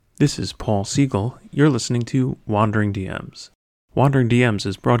This is Paul Siegel. You're listening to Wandering DMs. Wandering DMs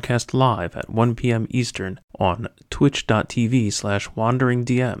is broadcast live at 1 p.m. Eastern on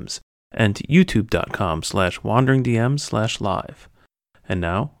twitch.tv/wanderingdms and youtube.com/wanderingdms/live. And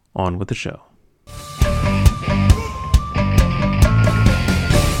now, on with the show.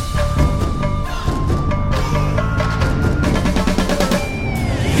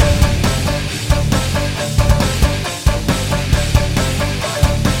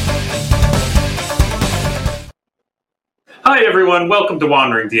 Hi everyone, welcome to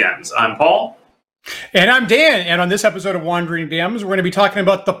Wandering DMs. I'm Paul. And I'm Dan, and on this episode of Wandering DMs, we're going to be talking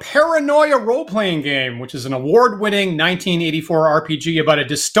about the Paranoia role-playing game, which is an award-winning 1984 RPG about a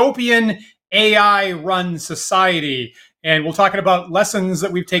dystopian AI-run society. And we're talking about lessons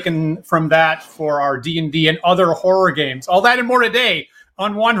that we've taken from that for our D&D and other horror games. All that and more today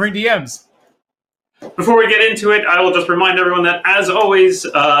on Wandering DMs. Before we get into it, I will just remind everyone that, as always,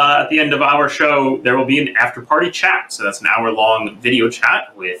 at the end of our show, there will be an after-party chat. So that's an hour-long video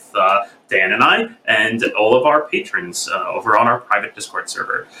chat with Dan and I and all of our patrons over on our private Discord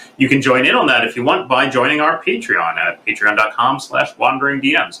server. You can join in on that if you want by joining our Patreon at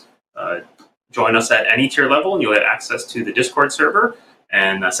patreon.com/wanderingdms. Join us at any tier level, and you'll get access to the Discord server.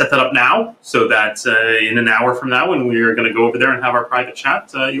 And set that up now so that in an hour from now, when we're going to go over there and have our private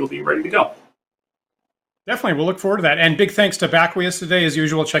chat, you'll be ready to go. Definitely. We'll look forward to that. And big thanks to Backways today, as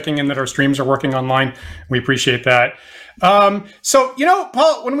usual, checking in that our streams are working online. We appreciate that. So,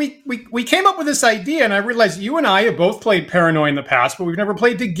 Paul, when we came up with this idea, and I realized you and I have both played Paranoia in the past, but we've never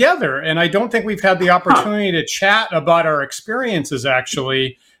played together. And I don't think we've had the opportunity to chat about our experiences,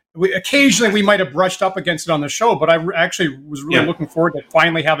 actually. Occasionally, we might have brushed up against it on the show, but I actually was really looking forward to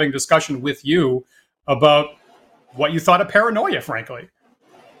finally having a discussion with you about what you thought of Paranoia, frankly.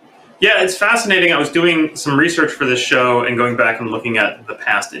 Yeah, it's fascinating. I was doing some research for this show and going back and looking at the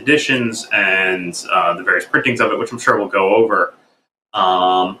past editions and the various printings of it, which I'm sure we'll go over.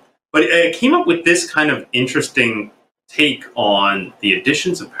 But it came up with this kind of interesting take on the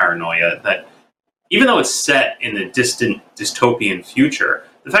editions of Paranoia that even though it's set in the distant dystopian future,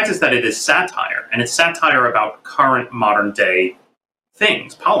 the fact is that it is satire, and it's satire about current modern-day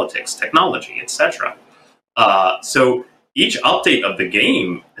things, politics, technology, etc. So each update of the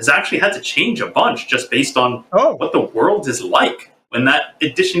game has actually had to change a bunch just based on what the world is like when that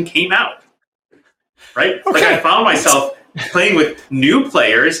edition came out, right? Okay. Like I found myself playing with new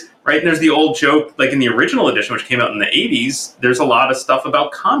players, right? And there's the old joke, like in the original edition, which came out in the 80s, there's a lot of stuff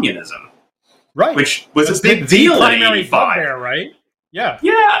about communism, right? Which was a big deal in 85. There, right? Yeah,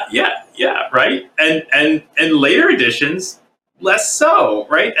 right? And later editions, less so,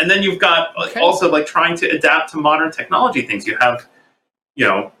 right? And then you've got also like trying to adapt to modern technology things. You have,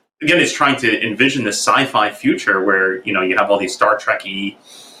 again, it's trying to envision this sci-fi future where, you have all these Star Trek-y,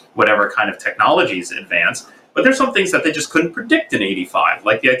 whatever kind of technologies advance. But there's some things that they just couldn't predict in 85,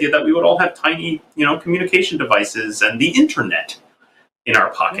 like the idea that we would all have tiny, communication devices and the internet in our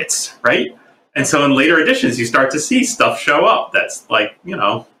pockets, right? And so in later editions, you start to see stuff show up that's like,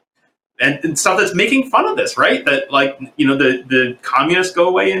 and stuff that's making fun of this, right? That, like, the communists go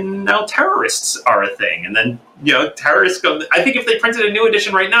away and now terrorists are a thing. And then, terrorists go... I think if they printed a new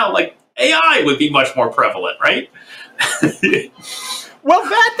edition right now, like, AI would be much more prevalent, right? Well,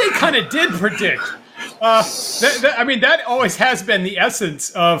 that they kind of did predict. That always has been the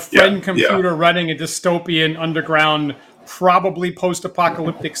essence of Friend Computer running a dystopian, underground, probably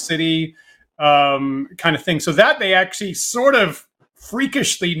post-apocalyptic city kind of thing. So that they actually sort of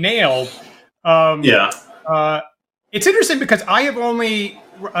freakishly nailed. It's interesting because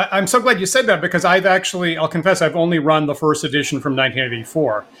I'm so glad you said that, because I'll confess, I've only run the first edition from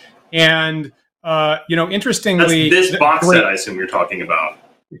 1984. And, interestingly... That's this box set, I assume you're talking about.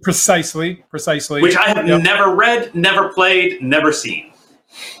 Precisely. Which I have never read, never played, never seen.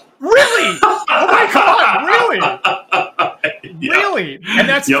 Really? Oh my God, really? Really? And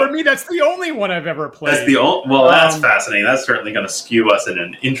that's, for me, that's the only one I've ever played. That's that's fascinating. That's certainly going to skew us in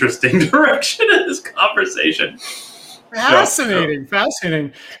an interesting direction in this conversation.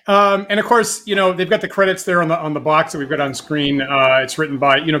 Fascinating. And of course, they've got the credits there on the box that we've got on screen. It's written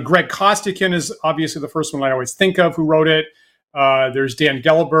by, Greg Kostikin is obviously the first one I always think of who wrote it. There's Dan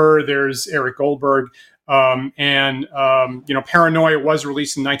Gelber, there's Eric Goldberg. Paranoia was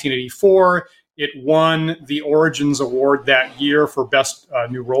released in 1984. It won the Origins Award that year for Best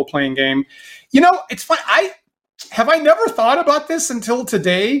New Role-Playing Game. It's fun. I never thought about this until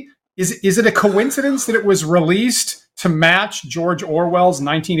today. Is it a coincidence that it was released to match George Orwell's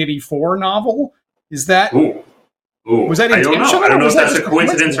 1984 novel? Is that... Ooh. Was that intentional? I don't know if that's a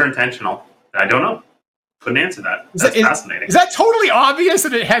coincidence or intentional. I don't know. couldn't answer that. That's fascinating. Is that totally obvious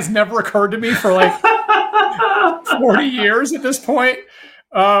that it has never occurred to me for like 40 years at this point?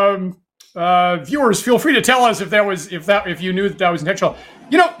 Viewers, feel free to tell us if you knew that was intentional.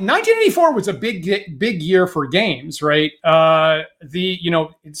 1984 was a big year for games, right?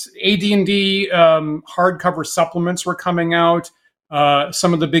 It's AD&D hardcover supplements were coming out.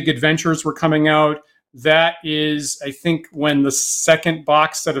 Some of the big adventures were coming out. That is, I think, when the second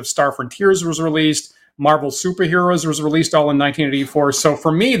box set of Star Frontiers was released. Marvel Superheroes was released all in 1984. So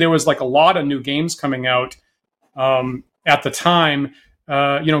for me, there was like a lot of new games coming out at the time.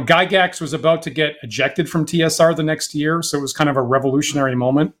 Gygax was about to get ejected from TSR the next year, so it was kind of a revolutionary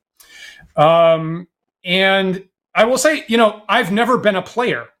moment. And I will say, I've never been a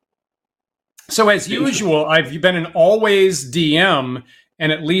player. So as usual, I've been an always DM,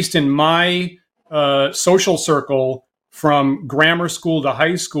 and at least in my social circle, from grammar school to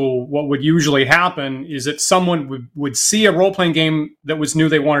high school, what would usually happen is that someone would see a role-playing game that was new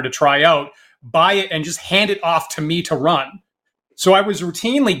they wanted to try out, buy it, and just hand it off to me to run. So I was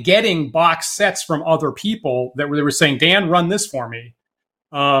routinely getting box sets from other people they were saying, Dan, run this for me.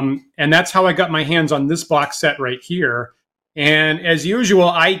 And that's how I got my hands on this box set right here. And as usual,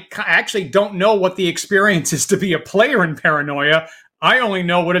 I actually don't know what the experience is to be a player in Paranoia. I only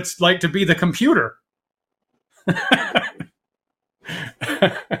know what it's like to be the computer.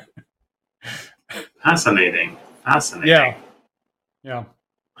 Fascinating. Yeah.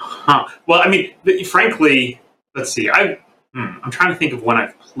 Huh. Well, I mean, frankly, let's see. I'm trying to think of when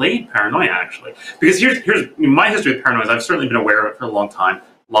I've played Paranoia, actually. Because here's my history with Paranoia. I've certainly been aware of it for a long time.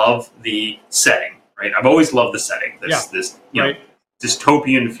 Love the setting, right? I've always loved the setting. This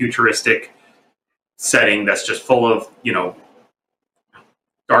dystopian, futuristic setting that's just full of,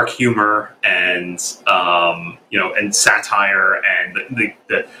 dark humor and and satire, and the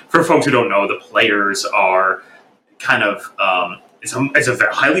for folks who don't know, the players are kind of it's a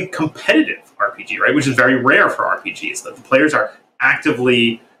very highly competitive RPG, right? Which is very rare for RPGs. That the players are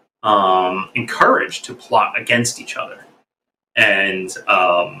actively encouraged to plot against each other, and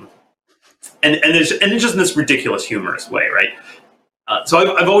it's just in this ridiculous, humorous way, right?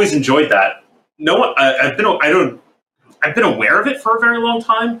 So I've always enjoyed that. I've been aware of it for a very long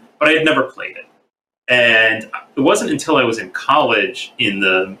time, but I had never played it. And it wasn't until I was in college in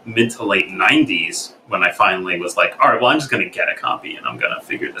the mid to late 90s when I finally was like, all right, well, I'm just going to get a copy and I'm going to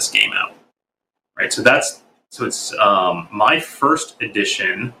figure this game out. Right. So it's my first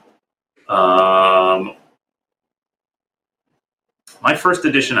edition. My first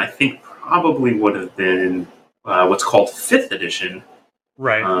edition, I think, probably would have been what's called 5th edition.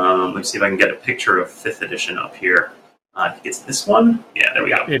 Right. Let's see if I can get a picture of 5th edition up here. I think it's this one. Yeah, there we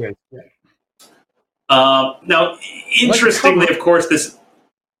go. It is. Yeah. Now, interestingly, of course, the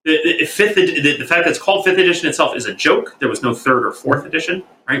fact that it's called 5th edition itself is a joke. There was no 3rd or 4th edition,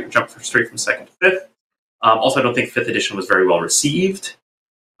 right? We jumped straight from 2nd to 5th. Also, I don't think 5th edition was very well received.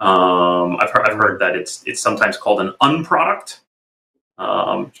 I've heard that it's sometimes called an unproduct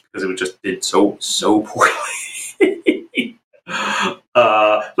because it just did so poorly.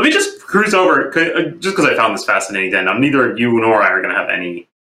 Let me just cruise over, just because I found this fascinating, Dan. Neither you nor I are going to have any...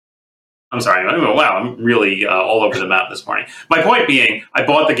 I'm sorry. Wow, I'm really all over the map this morning. My point being, I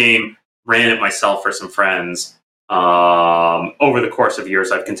bought the game, ran it myself for some friends. Over the course of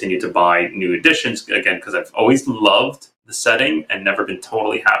years, I've continued to buy new editions, again, because I've always loved the setting and never been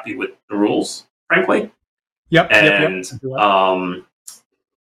totally happy with the rules, frankly. Yep. And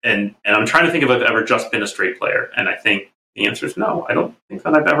I'm trying to think if I've ever just been a straight player, and I think the answer is no. I don't think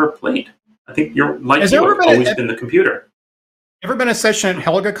that I've ever played. I think I've always been the computer. Ever been a session at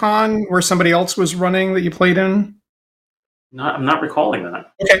HelgaCon where somebody else was running that you played in? I'm not recalling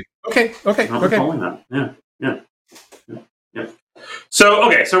that. Okay. Recalling that. Yeah. So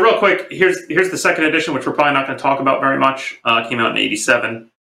real quick, here's the 2nd edition, which we're probably not going to talk about very much. Came out in '87.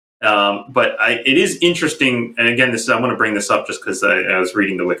 But it is interesting, and again, I want to bring this up just because I was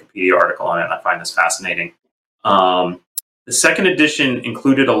reading the Wikipedia article on it, and I find this fascinating. The 2nd edition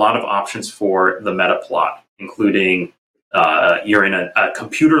included a lot of options for the meta plot, including you're in a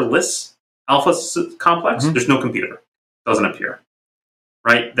computerless alpha complex. Mm-hmm. There's no computer; it doesn't appear.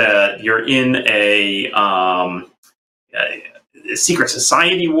 Right? That you're in a secret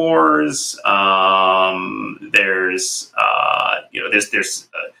society wars. There's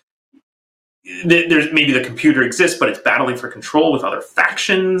maybe the computer exists, but it's battling for control with other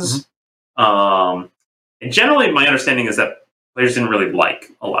factions. Mm-hmm. And generally, my understanding is that players didn't really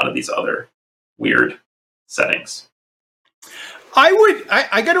like a lot of these other weird settings.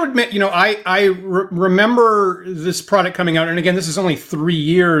 I got to admit, I remember this product coming out, and again, this is only 3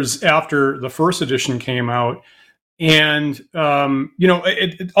 years after the first edition came out. And,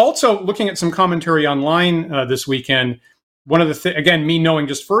 it also looking at some commentary online this weekend, one of the again, me knowing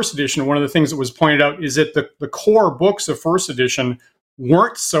just first edition, one of the things that was pointed out is that the core books of first edition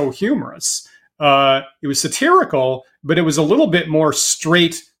weren't so humorous. It was satirical, but it was a little bit more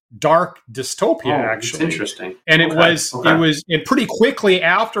straight, dark dystopia, actually. It's interesting. And it was pretty quickly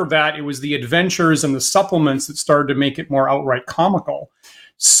after that, it was the adventures and the supplements that started to make it more outright comical.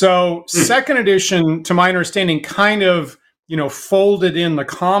 So second edition, to my understanding, kind of, folded in the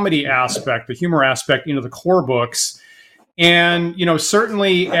comedy aspect, the humor aspect into the core books. And,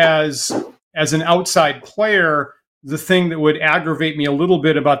 certainly as an outside player, the thing that would aggravate me a little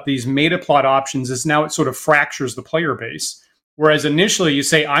bit about these meta plot options is now it sort of fractures the player base. Whereas initially you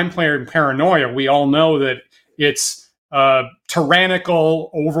say, I'm playing Paranoia. We all know that it's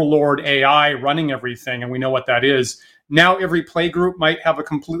tyrannical overlord AI running everything, and we know what that is. Now every play group might have a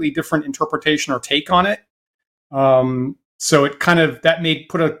completely different interpretation or take on it. So it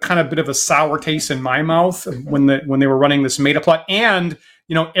put a kind of bit of a sour taste in my mouth when they were running this meta plot. And,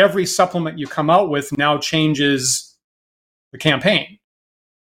 every supplement you come out with now changes the campaign.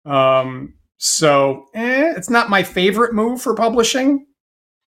 So it's not my favorite move for publishing.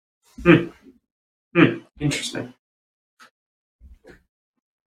 Interesting.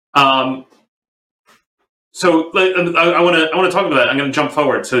 So I want to talk about that. I'm going to jump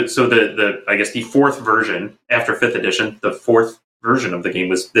forward. So the I guess the fourth version after fifth edition, the fourth version of the game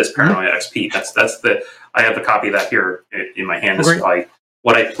was this Paranoia XP. I have the copy of that here in my hand. This is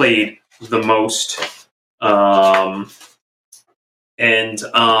what I played the most.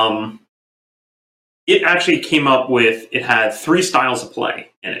 It actually came up with, it had 3 styles of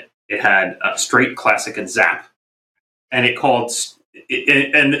play in it. It had straight, classic, and zap. And it called,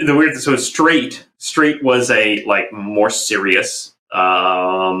 and the weird, so straight was a more serious,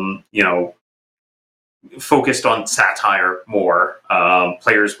 focused on satire more.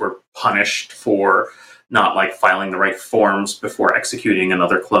 Players were punished for not filing the right forms before executing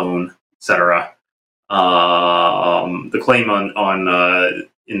another clone, etc. The claim on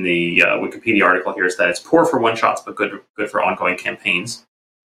in the Wikipedia article here is that it's poor for one-shots, but good for ongoing campaigns.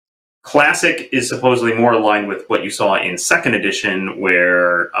 Classic is supposedly more aligned with what you saw in second edition,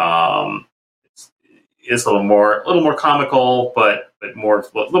 where it's a little more comical, but more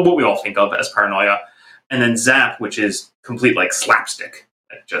what we all think of as Paranoia. And then Zap, which is complete slapstick,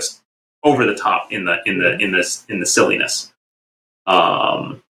 just over the top in the silliness.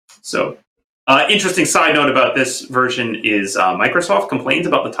 Interesting side note about this version is Microsoft complained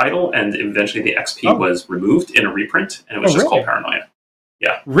about the title, and eventually the XP was removed in a reprint, and it was just called Paranoia.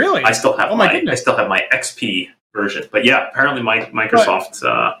 Yeah, really. I still have my XP version, but yeah, apparently Microsoft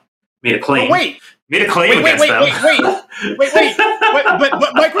made a claim. Made a claim against them. Wait.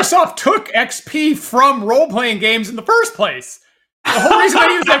 But Microsoft took XP from role-playing games in the first place. The whole reason I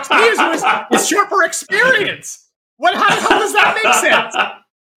use XP is short for experience. How does that make sense?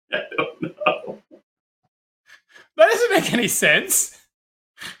 I don't know. That doesn't make any sense.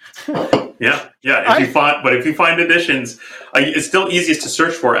 Yeah. If you find editions, it's still easiest to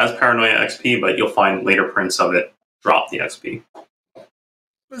search for as Paranoia XP, but you'll find later prints of it drop the XP.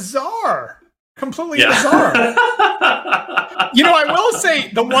 Bizarre. Completely bizarre. I will say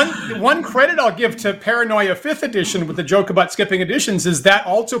the one credit I'll give to Paranoia 5th edition with the joke about skipping editions is that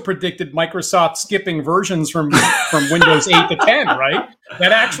also predicted Microsoft skipping versions from Windows 8 to 10, right?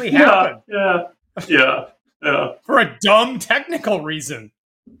 That actually happened. Yeah. For a dumb technical reason.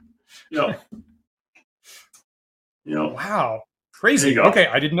 Yeah. Wow. Crazy. Okay,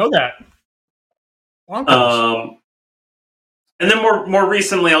 I didn't know that. Bonkers. And then more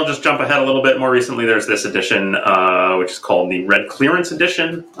recently, I'll just jump ahead a little bit. More recently, there's this edition, which is called the Red Clearance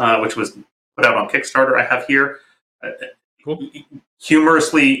Edition, which was put out on Kickstarter. I have here, cool.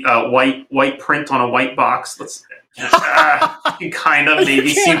 Humorously white print on a white box. You can kind of maybe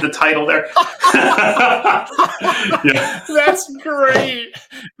see the title there. Yeah. That's great.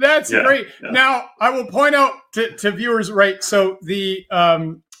 That's great. Yeah. Now, I will point out to viewers, right? So the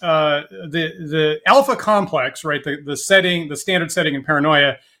alpha complex, right? The standard setting in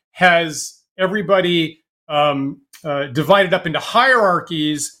Paranoia has everybody divided up into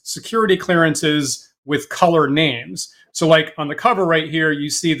hierarchies, security clearances with color names. So on the cover right here, you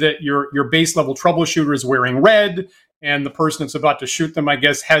see that your base level troubleshooter is wearing red, and the person that's about to shoot them, I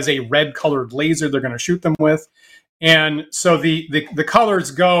guess, has a red colored laser they're going to shoot them with. And so the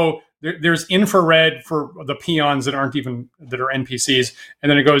colors go there's infrared for the peons that are NPCs, and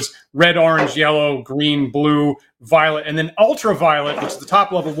then it goes red, orange, yellow, green, blue, violet, and then ultraviolet, which is the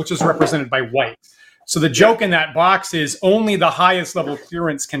top level, which is represented by white. So the joke in that box is only the highest level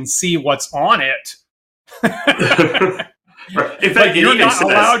clearance can see what's on it. In fact, you're not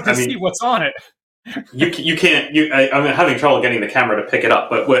allowed to see what's on it. You can't. I'm having trouble getting the camera to pick it up,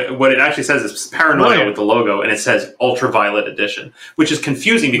 but what it actually says is Paranoia with the logo, and it says Ultraviolet Edition, which is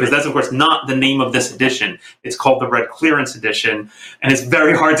confusing because that's of course not the name of this edition. It's called the Red Clearance Edition, and it's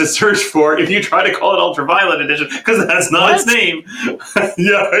very hard to search for if you try to call it Ultraviolet Edition because that's not its name.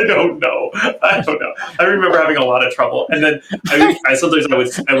 Yeah, I don't know. I remember having a lot of trouble, and then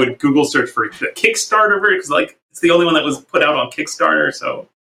sometimes I would Google search for the Kickstarter version because it's the only one that was put out on Kickstarter, so.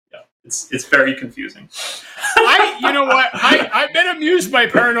 It's very confusing. You know what? I've been amused by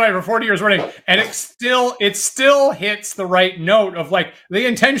Paranoia for 40 years running, and it still hits the right note of they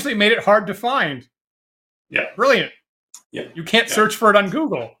intentionally made it hard to find. Yeah, brilliant. Yeah, you can't search for it on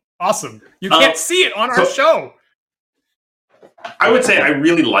Google. Awesome. You can't see it on our show. I would say I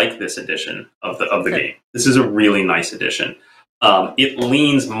really like this edition of the game. This is a really nice edition. It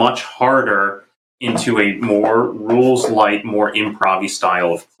leans much harder into a more rules-light, more improv-y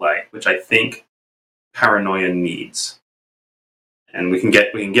style of play, which I think Paranoia needs. And we can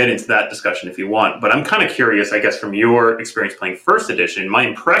get into that discussion if you want. But I'm kind of curious, I guess, from your experience playing First Edition, my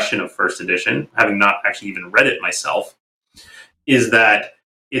impression of First Edition, having not actually even read it myself, is that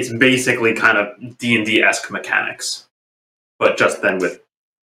it's basically kind of D&D-esque mechanics, but just then with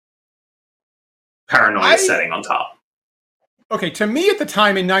Paranoia setting on top. Okay, to me at the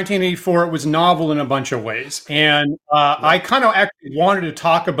time in 1984, it was novel in a bunch of ways. And I kind of actually wanted to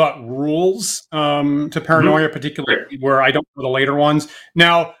talk about rules to Paranoia, particularly where I don't know the later ones.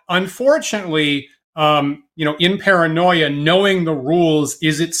 Now, unfortunately, in Paranoia, knowing the rules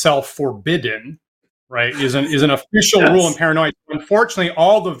is itself forbidden, right? Is an official rule in Paranoia. Unfortunately,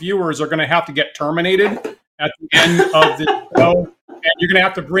 all the viewers are going to have to get terminated at the end of the show. And you're going to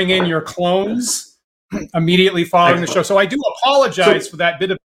have to bring in your clones immediately following the show. So I do apologize for that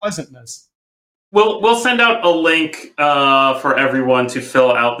bit of pleasantness. We'll send out a link for everyone to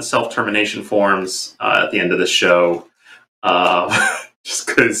fill out the self-termination forms at the end of the show, just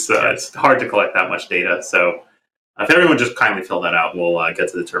because it's hard to collect that much data. So if everyone just kindly fill that out, we'll get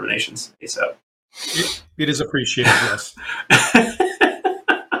to the terminations ASAP. It is appreciated, yes.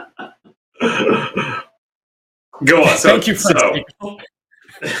 Go on. Thank you for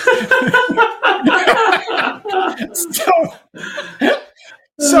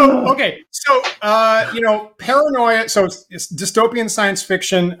Paranoia. So it's dystopian science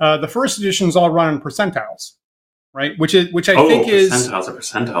fiction. The first editions all run in percentiles, right? Which I think is percentiles a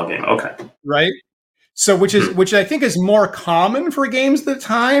percentile game. Okay, right. So which I think is more common for games at the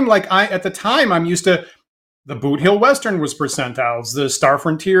time. At the time, I'm used to the Boot Hill Western was percentiles. The Star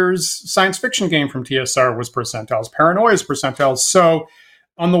Frontiers science fiction game from TSR was percentiles. Paranoia is percentiles. So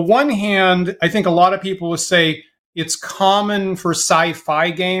on the one hand, I think a lot of people will say it's common for sci-fi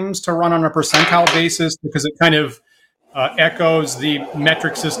games to run on a percentile basis because it kind of echoes the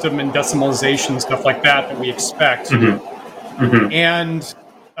metric system and decimalization, stuff like that we expect. Mm-hmm. Mm-hmm. And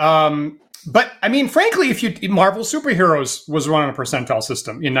but I mean, frankly, Marvel Superheroes was run on a percentile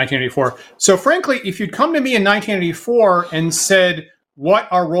system in 1984. So frankly, if you'd come to me in 1984 and said, what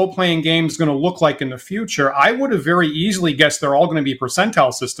are role-playing games going to look like in the future, I would have very easily guessed they're all going to be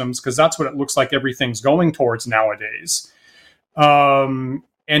percentile systems because that's what it looks like everything's going towards nowadays. And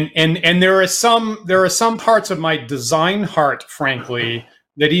there are some parts of my design heart, frankly,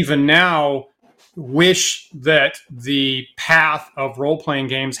 that even now wish that the path of role-playing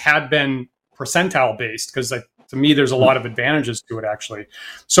games had been percentile-based because to me, there's a lot of advantages to it, actually.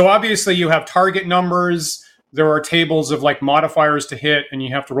 So obviously, you have target numbers. There are tables of modifiers to hit, and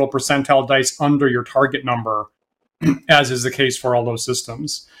you have to roll percentile dice under your target number, as is the case for all those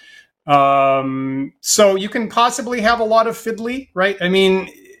systems. So you can possibly have a lot of fiddly, right? I mean,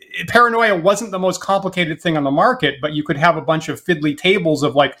 Paranoia wasn't the most complicated thing on the market, but you could have a bunch of fiddly tables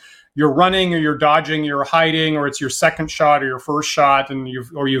of you're running or you're dodging, you're hiding, or it's your second shot or your first shot, and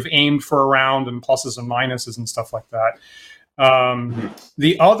you've aimed for a round and pluses and minuses and stuff like that.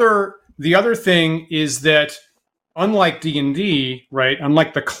 The other thing is that unlike D&D, right,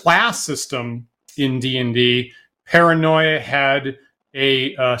 unlike the class system in D&D, Paranoia had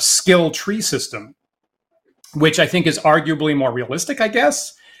a skill tree system, which I think is arguably more realistic, I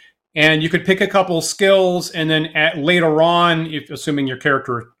guess. And you could pick a couple skills, and then later on, assuming your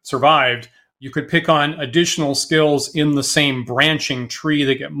character survived, you could pick on additional skills in the same branching tree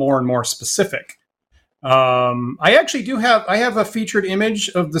that get more and more specific. I actually I have a featured image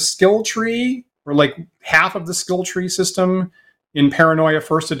of the skill tree, or like half of the skill tree system in Paranoia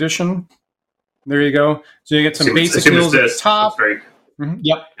First Edition. There you go. So you get some basic skills at the top. Yep,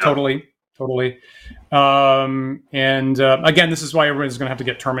 yeah. Totally. Again, this is why everybody's going to have to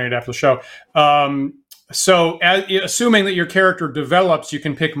get terminated after the show. So assuming that your character develops, you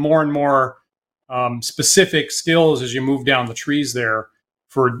can pick more and more specific skills as you move down the trees there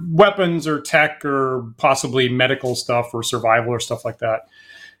for weapons or tech or possibly medical stuff or survival or stuff like that.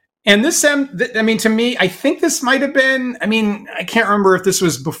 And this, I mean, to me, I think this might have been, I mean, I can't remember if this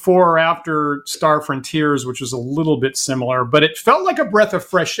was before or after Star Frontiers, which was a little bit similar, but it felt like a breath of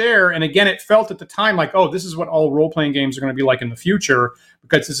fresh air. And again, it felt at the time like, oh, this is what all role-playing games are going to be like in the future,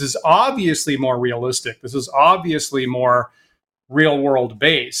 because this is obviously more realistic. This is obviously more real-world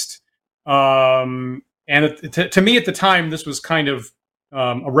based. And to me at the time, this was kind of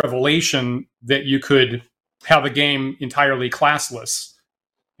a revelation that you could have a game entirely classless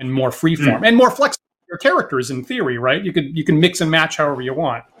and more freeform and more flexible. Your characters, in theory, right? You can mix and match however you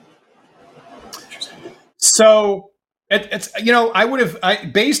want. So it's I would have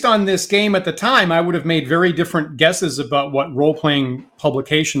based on this game at the time, I would have made very different guesses about what role playing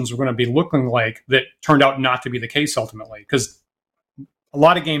publications were going to be looking like. That turned out not to be the case ultimately, because a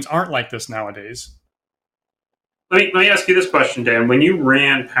lot of games aren't like this nowadays. Let me ask you this question, Dan. When you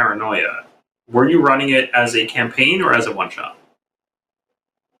ran Paranoia, were you running it as a campaign or as a one shot?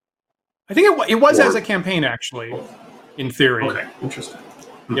 I think it was as a campaign, actually, in theory. Okay, interesting.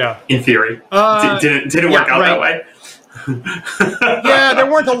 Yeah, in theory, didn't work out that way. Yeah, there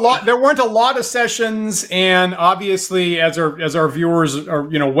weren't a lot of sessions, and obviously, as our viewers are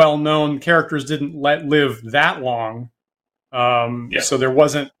well known, characters didn't live that long. So there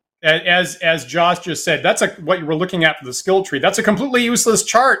wasn't, as Josh just said, that's what you were looking at for the skill tree. That's a completely useless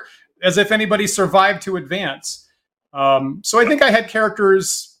chart, as if anybody survived to advance. So I think I had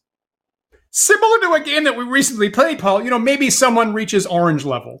characters similar to a game that we recently played, Paul. Maybe someone reaches orange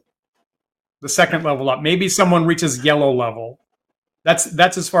level, the second level up. Maybe someone reaches yellow level. That's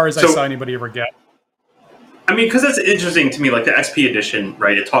as far as I saw anybody ever get. I mean, because it's interesting to me, like the XP edition,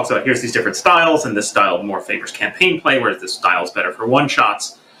 right? It talks about here's these different styles, and this style more favors campaign play, whereas this style is better for one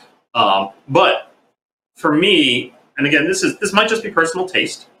shots. But for me, and again, this might just be personal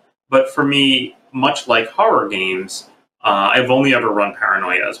taste, but for me, much like horror games, I've only ever run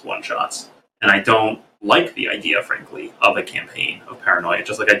Paranoia as one shots. And I don't like the idea, frankly, of a campaign of Paranoia.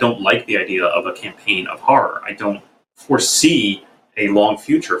 Just like I don't like the idea of a campaign of horror. I don't foresee a long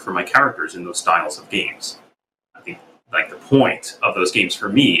future for my characters in those styles of games. I think like the point of those games for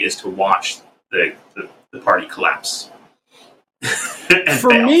me is to watch the party collapse.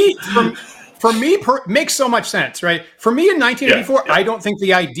 For me, makes so much sense, right? For me in 1984, I don't think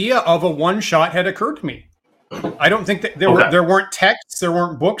the idea of a one shot had occurred to me. I don't think that there weren't texts, there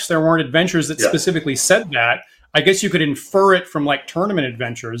weren't books, there weren't adventures that specifically said that. I guess you could infer it from like tournament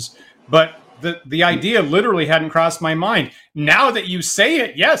adventures, but the idea literally hadn't crossed my mind. Now that you say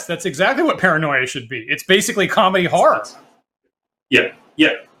it, yes, that's exactly what Paranoia should be. It's basically comedy horror. Yeah,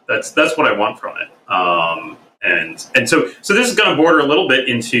 that's what I want from it. And so this is going to border a little bit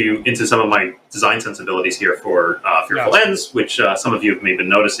into some of my design sensibilities here for Fearful Ends, which some of you have maybe been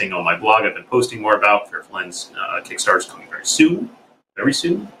noticing on my blog. I've been posting more about Fearful Ends. Kickstarter is coming very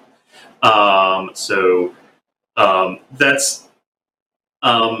soon. That's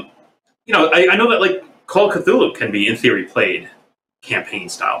I know that like Call of Cthulhu can be in theory played campaign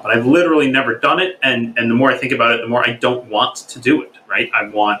style, but I've literally never done it. And the more I think about it, the more I don't want to do it. Right? I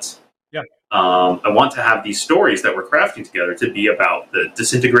want to have these stories that we're crafting together to be about the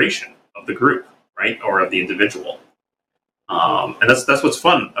disintegration of the group, right, or of the individual. And that's what's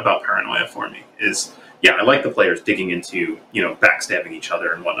fun about Paranoia for me is, I like the players digging into, backstabbing each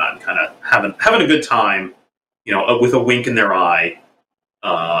other and whatnot, and kind of having a good time, with a wink in their eye,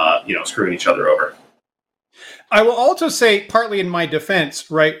 screwing each other over. I will also say, partly in my defense,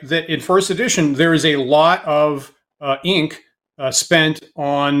 right, that in first edition there is a lot of ink spent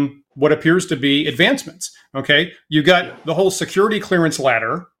on what appears to be advancements. Okay, you got the whole security clearance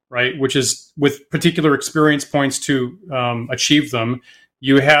ladder, right, which is with particular experience points to achieve them.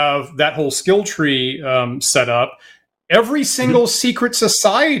 You have that whole skill tree set up. Every single secret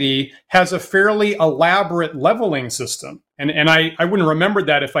society has a fairly elaborate leveling system. And I wouldn't remember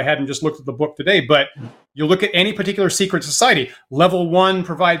that if I hadn't just looked at the book today, but you look at any particular secret society, level 1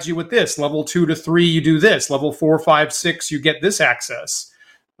 provides you with this, level 2 to 3, you do this, level 4, 5, 6, you get this access.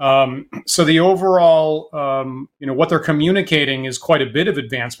 So the overall, what they're communicating is quite a bit of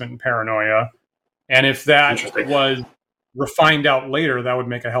advancement in Paranoia. And if that was refined out later, that would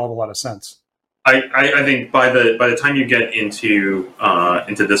make a hell of a lot of sense. I think by the time you get into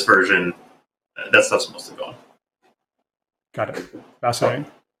this version, that stuff's mostly gone. Got it. Fascinating.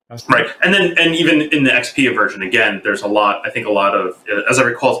 Right, and even in the XP version, again, there's a lot. I think a lot of, as I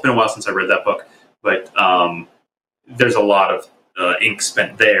recall, it's been a while since I read that book, but there's a lot of ink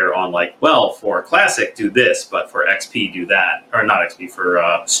spent there on like, well, for classic do this, but for XP do that, or not XP,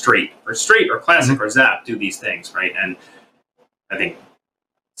 for straight or classic or Zap do these things, right? And I think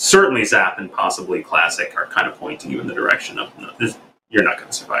certainly Zap and possibly classic are kind of pointing you in the direction of you're not going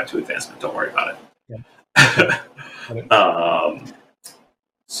to survive to advancement. Don't worry about it. Yeah.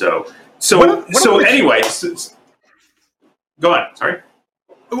 Anyway, go on. Sorry.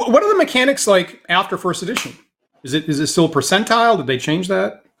 What are the mechanics like after first edition? Is it still percentile? Did they change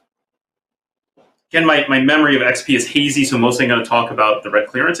that? Again, my memory of XP is hazy, so mostly I'm going to talk about the Red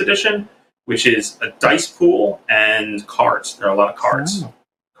Clearance Edition, which is a dice pool and cards. There are a lot of cards. Oh.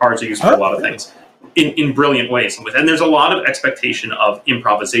 Cards are used for a lot of things in brilliant ways. And there's a lot of expectation of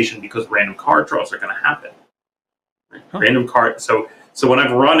improvisation because random card draws are going to happen. Huh. Random card. So when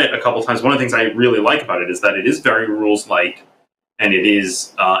I've run it a couple times, one of the things I really like about it is that it is very rules-like, and it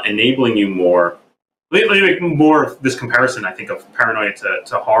is enabling you more. Let me make more of this comparison, I think, of Paranoia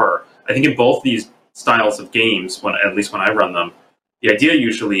to horror. I think in both these styles of games, at least when I run them, the idea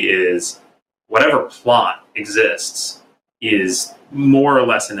usually is whatever plot exists is more or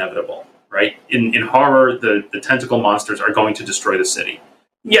less inevitable, right? In horror, the tentacle monsters are going to destroy the city.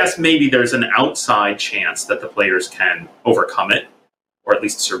 Yes, maybe there's an outside chance that the players can overcome it, or at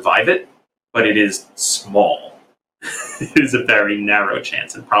least survive it, but it is small. It is a very narrow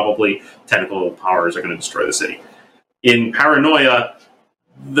chance, and probably tentacle powers are going to destroy the city. In Paranoia,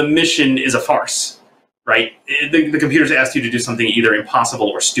 the mission is a farce, right? The computers asked you to do something either impossible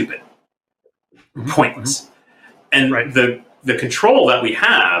or stupid. Pointless. And the control that we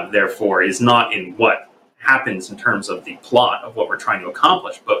have, therefore, is not in what happens in terms of the plot of what we're trying to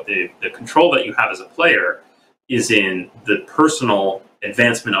accomplish, but the control that you have as a player is in the personal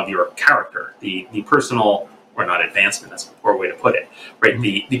advancement of your character, the personal, or not advancement, that's a poor way to put it, right?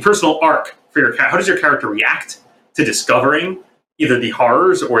 The personal arc for your character. How does your character react to discovering either the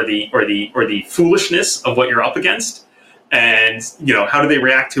horrors or the foolishness of what you're up against? And, how do they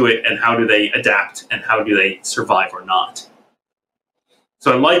react to it, and how do they adapt, and how do they survive or not?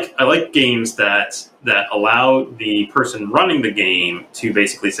 So I like games that allow the person running the game to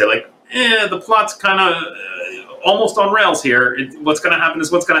basically say, like, the plot's kind of almost on rails here. What's going to happen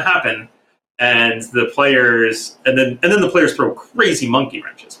is what's going to happen, and the players, and then the players throw crazy monkey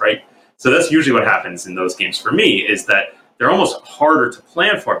wrenches, right? So that's usually what happens in those games for me, is that they're almost harder to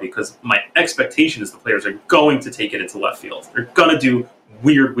plan for because my expectation is the players are going to take it into left field. They're going to do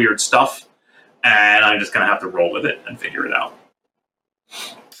weird stuff, and I'm just going to have to roll with it and figure it out.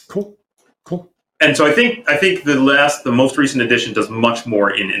 Cool. And so I think the most recent edition does much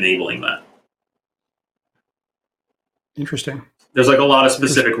more in enabling that. Interesting. There's like a lot of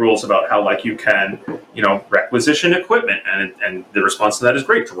specific rules about how like you can, requisition equipment, and the response to that is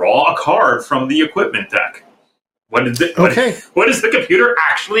great. Draw a card from the equipment deck. What does the computer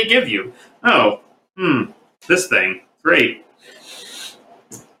actually give you? Oh, this thing. Great.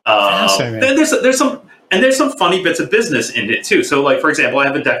 Then there's some funny bits of business in it too. So, like, for example, I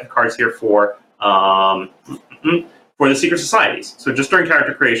have a deck of cards here for the secret societies. So just during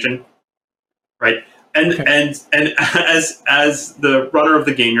character creation, right? And as the runner of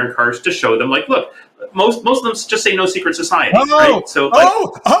the game, you're encouraged to show them, like, look, most of them just say no secret society. Right? So,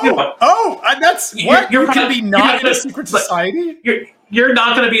 that's what you can be not in a secret society. You're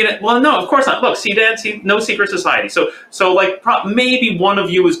not going to be in it. Well, no, of course not. Look, see, Dan, no secret society. So like, maybe one of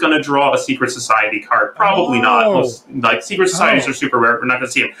you is going to draw a secret society card. Probably not. Most, like, secret societies are super rare. We're not going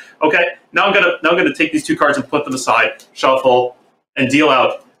to see them. Okay, now I'm gonna take these two cards and put them aside, shuffle, and deal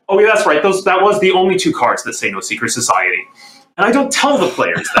out. Oh, yeah, that's right. That was the only two cards that say no secret society, and I don't tell the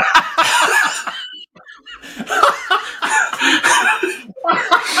players that.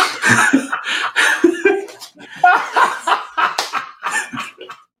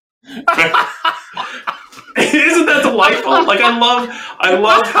 Isn't that delightful? Like, I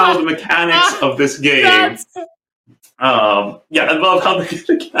love how the mechanics of this game. I love how the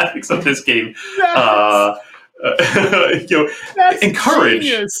mechanics of this game encourage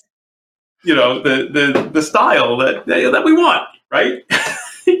genius. The style that we want, right?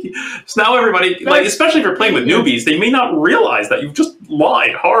 So now everybody, like, especially if you're playing with newbies, they may not realize that you've just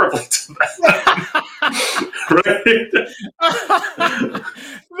lied horribly to them. Right?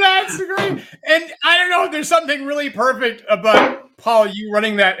 That's great. And I don't know, there's something really perfect about, Paul, you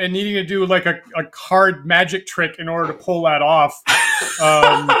running that and needing to do like a card magic trick in order to pull that off.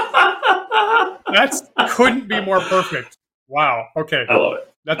 That couldn't be more perfect. Wow. Okay. I love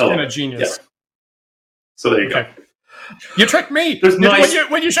it. That's kind of genius. Yeah. So there you go. You tricked me.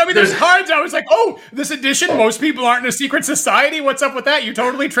 When you showed me those cards, I was like, oh, this edition, most people aren't in a secret society. What's up with that? You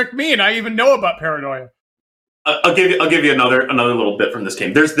totally tricked me, and I even know about Paranoia. I'll give you another little bit from this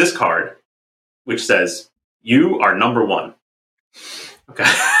game. There's this card, which says, "You are number one." Okay.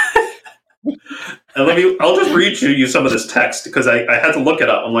 And I'll just read you some of this text because I had to look it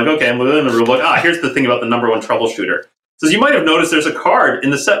up. I'm like, okay, I'm within the rule book. Here's the thing about the number one troubleshooter. It says, you might have noticed there's a card in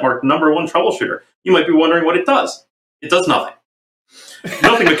the set marked number one troubleshooter. You might be wondering what it does. It does nothing.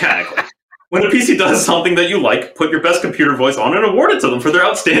 Nothing mechanically. When a PC does something that you like, put your best computer voice on and award it to them for their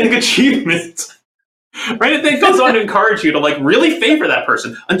outstanding achievement. Right? And then it goes on to encourage you to really favor that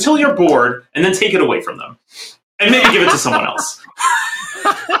person until you're bored and then take it away from them. And maybe give it to someone else.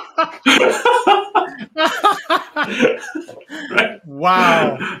 Right?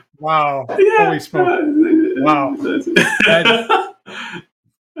 Wow. Yeah. Holy smoke. Wow.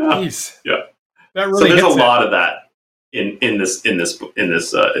 Jeez. Yeah. That really so there's a hits lot of that in this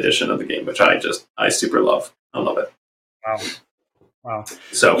edition of the game, which I super love. I love it. Wow.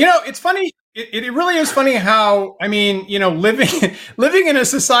 So it's funny. It really is funny how, living in a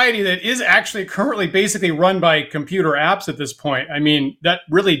society that is actually currently basically run by computer apps at this point. That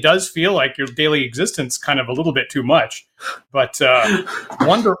really does feel like your daily existence kind of a little bit too much. But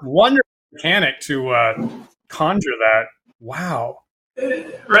wonder mechanic to conjure that. Wow.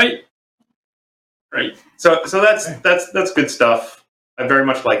 Right. So that's good stuff. I very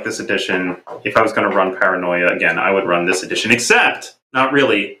much like this edition. If I was going to run Paranoia again, I would run this edition. Except, not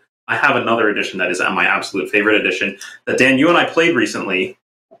really. I have another edition that is my absolute favorite edition that, Dan, you and I played recently,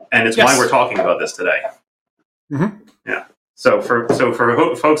 and it's why we're talking about this today. Mm-hmm. Yeah. So for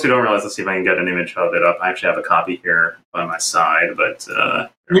folks who don't realize, let's see if I can get an image of it up. I actually have a copy here by my side, but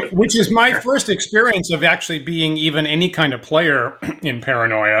which is my first experience of actually being even any kind of player in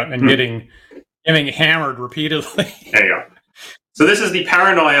Paranoia and getting hammered repeatedly. There you go. So this is the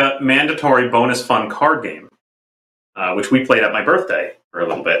Paranoia mandatory bonus fun card game, which we played at my birthday for a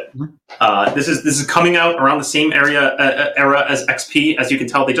little bit. Mm-hmm. This is coming out around the same era as XP. As you can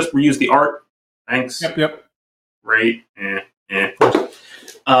tell, they just reused the art. Thanks. Yep. Great. And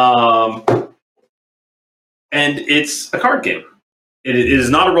it's a card game. It is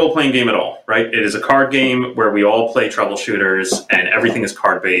not a role-playing game at all, right? It is a card game where we all play troubleshooters, and everything is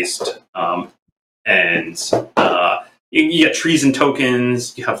card-based. You get treason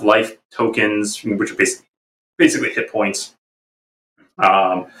tokens, you have life tokens, which are basically hit points.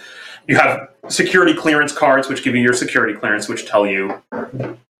 You have security clearance cards, which give you your security clearance, which tell you,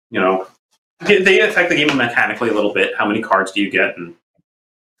 they affect the game mechanically a little bit. How many cards do you get, and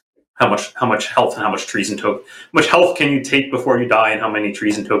how much health and how much health can you take before you die, and how many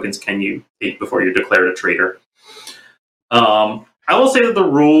treason tokens can you take before you're declared a traitor. I will say that the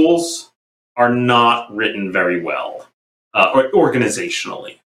rules are not written very well,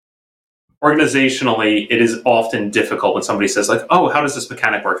 organizationally. Organizationally, it is often difficult when somebody says, oh, how does this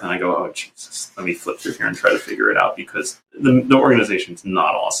mechanic work? And I go, oh, Jesus, let me flip through here and try to figure it out, because the organization's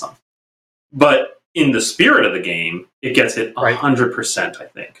not awesome. But in the spirit of the game, it gets it 100%, I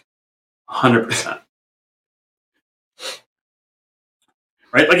think. 100%.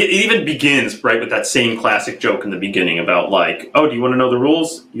 Right? It even begins, with that same classic joke in the beginning about, oh, do you want to know the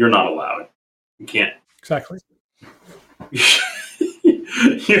rules? You're not allowed. You can't. Exactly.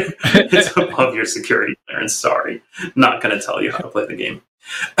 It's above your security clearance. Sorry. Not going to tell you how to play the game.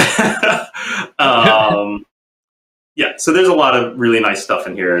 Yeah, so there's a lot of really nice stuff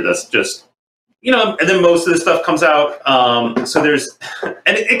in here that's just, and then most of this stuff comes out. So there's,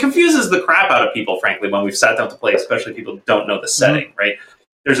 and it confuses the crap out of people, frankly, when we've sat down to play, especially people who don't know the setting, right?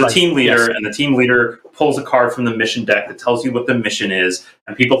 There's a team leader, and the team leader pulls a card from the mission deck that tells you what the mission is,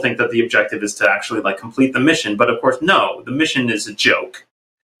 and people think that the objective is to actually complete the mission, but of course, no, the mission is a joke.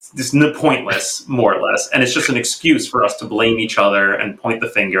 It's pointless, more or less, and it's just an excuse for us to blame each other and point the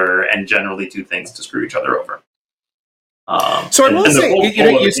finger and generally do things to screw each other over. So I will say, the whole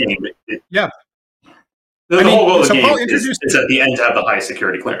goal of the game is at the end to have the high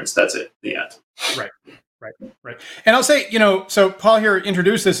security clearance. That's it. The end. Right. And I'll say, so Paul here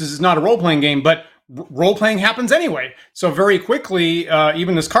introduced this as not a role-playing game, but role-playing happens anyway. So very quickly,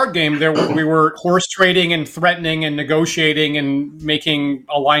 even this card game, we were horse trading and threatening and negotiating and making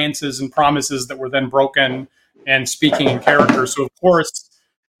alliances and promises that were then broken and speaking in character. So of course,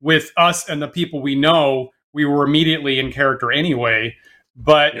 with us and the people we know, we were immediately in character anyway.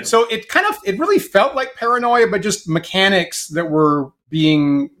 But so it really felt like Paranoia, but just mechanics that were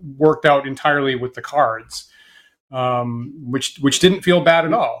being worked out entirely with the cards, which didn't feel bad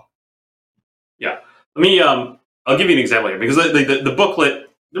at all. Yeah. Let me. I'll give you an example here because the booklet,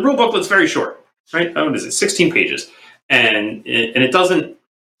 the rule booklet's very short, right? What is it? 16 pages, and it doesn't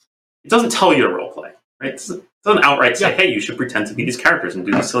tell you to role play, right? It doesn't outright say, "Hey, you should pretend to be these characters and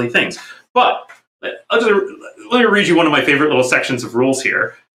do these silly things." But let me read you one of my favorite little sections of rules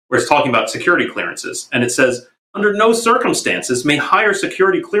here, where it's talking about security clearances, and it says, "Under no circumstances may higher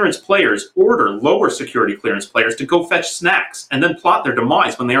security clearance players order lower security clearance players to go fetch snacks and then plot their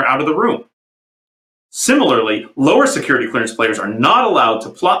demise when they are out of the room. Similarly, lower security clearance players are not allowed to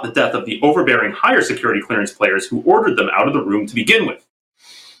plot the death of the overbearing higher security clearance players who ordered them out of the room to begin with."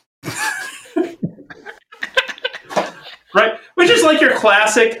 Right? Which is like your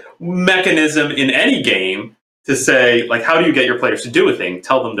classic mechanism in any game to say, like, how do you get your players to do a thing?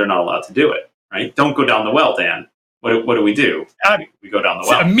 Tell them they're not allowed to do it, right? Don't go down the well, Dan. What do? We go down the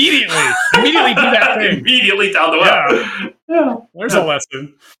well. Immediately do that thing. Immediately down the well. Yeah. There's a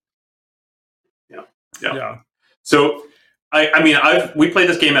lesson. Yeah. So, we played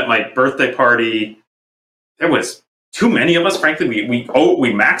this game at my birthday party. There was too many of us, frankly. We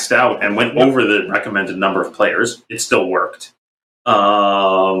maxed out and went over the recommended number of players. It still worked.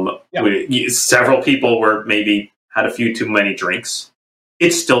 Several people were maybe had a few too many drinks.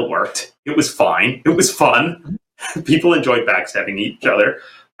 It still worked. It was fine. It was fun. People enjoyed backstabbing each other.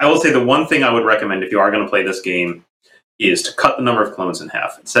 I will say the one thing I would recommend if you are going to play this game is to cut the number of clones in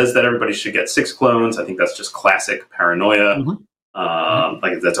half. It says that everybody should get 6 clones. I think that's just classic Paranoia.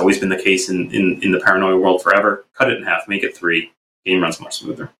 Like that's always been the case in the Paranoia world forever. Cut it in half, make it 3. Game runs much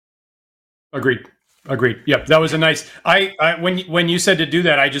smoother. Agreed. Yep, that was a nice. When you said to do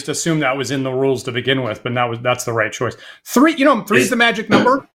that, I just assumed that was in the rules to begin with, but that's the right choice. 3, 3 is the magic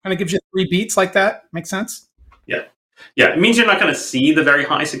number. Kind of gives you 3 beats like that. Makes sense. Yeah. It means you're not going to see the very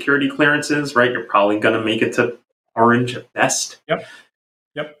high security clearances, right? You're probably going to make it to orange at best. Yep.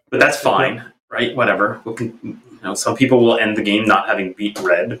 But that's fine, right? Whatever. Some people will end the game not having beat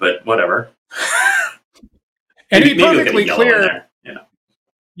red, but whatever. And to be perfectly clear,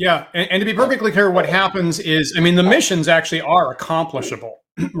 and to be perfectly clear, what happens is, the missions actually are accomplishable,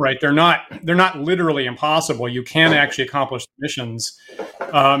 right? They're not literally impossible. You can actually accomplish the missions,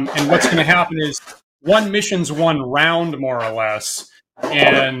 and what's going to happen is one mission's one round, more or less,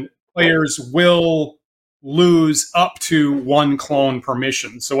 and players will lose up to 1 clone per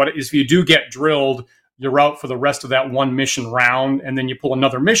mission. So what if you do get drilled, you're out for the rest of that 1 mission round, and then you pull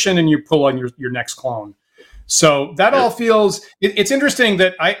another mission and you pull on your next clone. So that all feels, it's interesting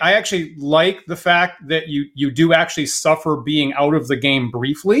that I actually like the fact that you do actually suffer being out of the game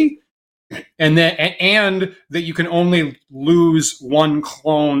briefly, and that you can only lose 1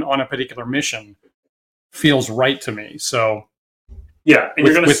 clone on a particular mission. Feels right to me. So and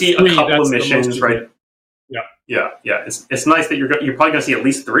you're going to see 3, a couple of missions, right? Yeah. It's nice that you're probably going to see at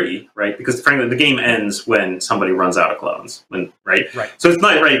least 3, right? Because frankly, the game ends when somebody runs out of clones, right? So it's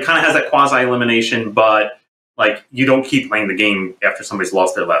nice, right? It kind of has that quasi elimination, but like you don't keep playing the game after somebody's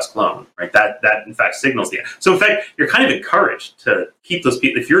lost their last clone, right? That in fact signals the end. So in fact, you're kind of encouraged to keep those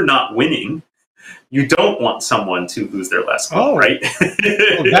people. If you're not winning, you don't want someone to lose their last clone, right?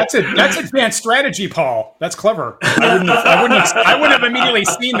 That's advanced strategy, Paul. That's clever. I wouldn't have immediately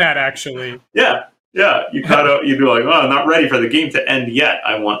seen that, actually. Yeah. You'd be like, "Oh, I'm not ready for the game to end yet.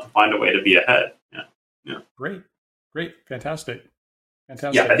 I want to find a way to be ahead." Yeah. Great, fantastic.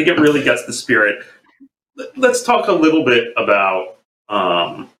 Yeah, I think it really gets the spirit. Let's talk a little bit about.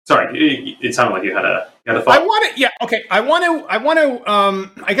 Sorry, it sounded like you had a thought.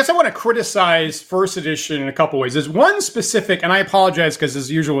 I guess I want to criticize First Edition in a couple ways. There's one specific, and I apologize because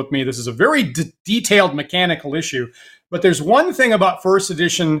as usual with me, this is a very detailed mechanical issue. But there's one thing about First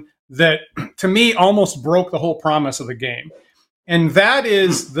Edition that, to me, almost broke the whole promise of the game, and that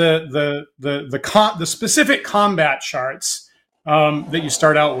is the specific combat charts that you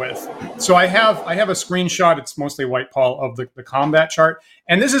start out with. So I have a screenshot. It's mostly white, Paul, of the combat chart,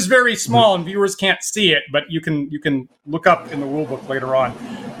 and this is very small, and viewers can't see it, but you can look up in the rulebook later on.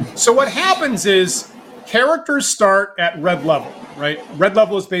 So what happens is characters start at red level, right? Red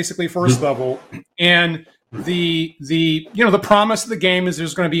level is basically first level, and the promise of the game is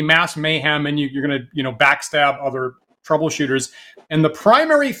there's going to be mass mayhem, and you're going to backstab other troubleshooters. And the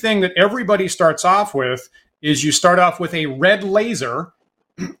primary thing that everybody starts off with is you start off with a red laser,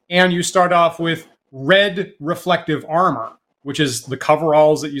 and you start off with red reflective armor, which is the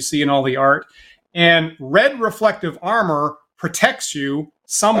coveralls that you see in all the art. And red reflective armor protects you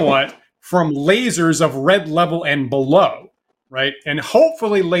somewhat from lasers of red level and below, right? And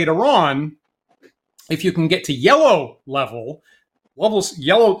hopefully later on, if you can get to yellow level,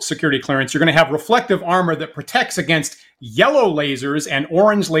 yellow security clearance, you're going to have reflective armor that protects against yellow lasers and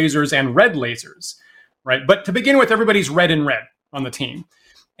orange lasers and red lasers, right? But to begin with, everybody's red and red on the team.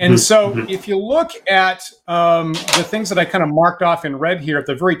 And so if you look at the things that I kind of marked off in red here at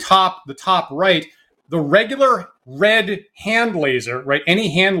the very top, the top right, the regular red hand laser, right? Any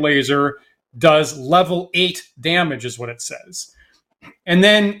hand laser does level 8 damage is what it says. And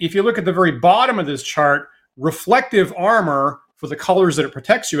then if you look at the very bottom of this chart, reflective armor for the colors that it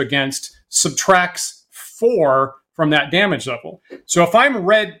protects you against subtracts 4 from that damage level. So if I'm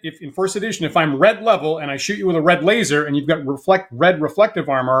red, if in first edition, if I'm red level and I shoot you with a red laser and you've got red reflective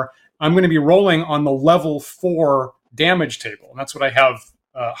armor, I'm going to be rolling on the level 4 damage table. And that's what I have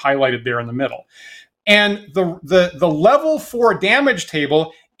highlighted there in the middle. And the level 4 damage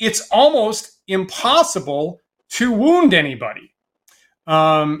table, it's almost impossible to wound anybody.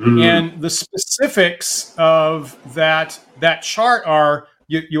 And the specifics of that chart are,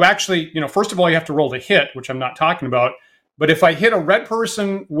 you actually, first of all, you have to roll to hit, which I'm not talking about. But if I hit a red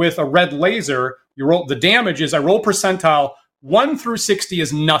person with a red laser, you roll, the damage is, I roll percentile, 1 through 60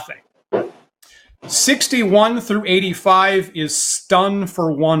 is nothing. 61 through 85 is stun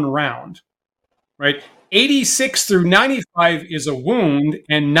for 1 round, right? 86 through 95 is a wound,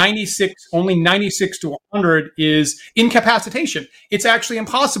 and only 96 to 100 is incapacitation. It's actually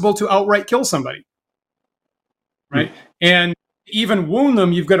impossible to outright kill somebody, right? And even wound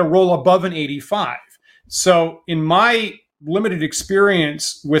them, you've got to roll above an 85. So in my limited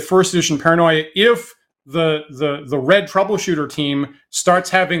experience with first edition Paranoia, if the red troubleshooter team starts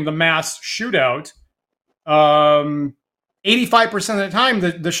having the mass shootout, 85% of the time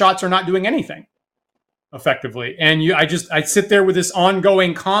the shots are not doing anything effectively. And I sit there with this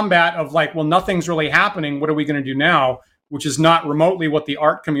ongoing combat of like, well, nothing's really happening. What are we going to do now? Which is not remotely what the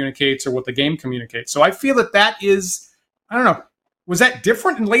art communicates or what the game communicates. So I feel that is, I don't know, was that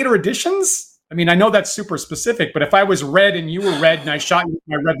different in later editions? I mean, I know that's super specific, but if I was red and you were red and I shot you with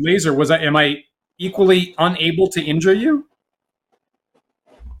my red laser, am I equally unable to injure you?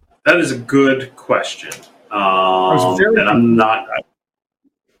 That is a good question. I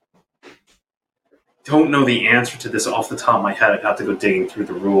don't know the answer to this off the top of my head. I'd have to go digging through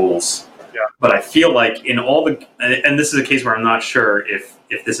the rules. Yeah. But I feel like in all the, and this is a case where I'm not sure if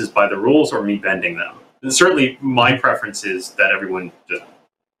this is by the rules or me bending them. And certainly my preference is that everyone just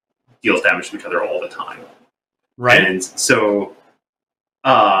deals damage to each other all the time. Right. And so,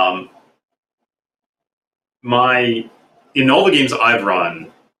 in all the games I've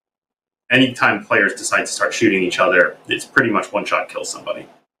run, anytime players decide to start shooting each other, it's pretty much one-shot kill somebody.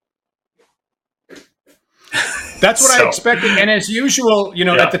 That's what I expected. And as usual,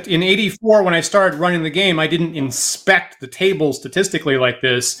 in 84, when I started running the game, I didn't inspect the table statistically like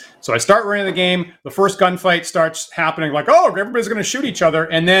this. So I start running the game, the first gunfight starts happening, like, oh, everybody's going to shoot each other.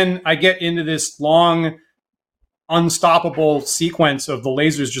 And then I get into this long, unstoppable sequence of the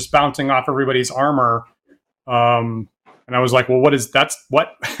lasers just bouncing off everybody's armor. And I was like, well,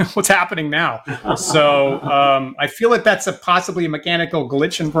 what's happening now? So I feel like that's possibly a mechanical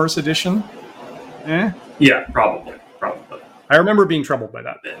glitch in first edition. Yeah, probably. I remember being troubled by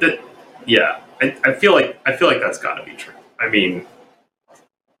that. I feel like that's got to be true. I mean,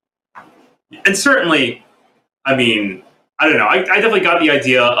 and certainly, I mean, I don't know. I definitely got the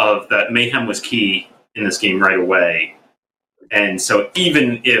idea of that mayhem was key in this game right away, and so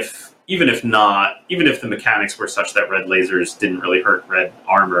even if the mechanics were such that red lasers didn't really hurt red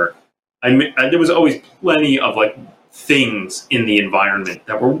armor, there was always plenty of like things in the environment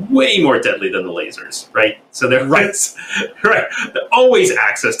that were way more deadly than the lasers, right? So there was always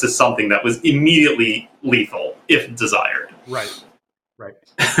access to something that was immediately lethal if desired. Right.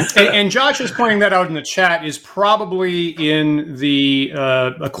 and Josh is pointing that out in the chat, is probably in the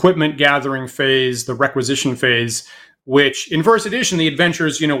equipment gathering phase, the requisition phase, which in first edition, the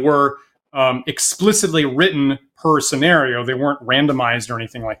adventures, were explicitly written per scenario. They weren't randomized or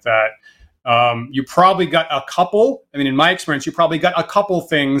anything like that. You probably got a couple, in my experience, you probably got a couple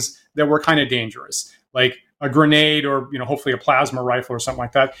things that were kind of dangerous, like a grenade or, hopefully a plasma rifle or something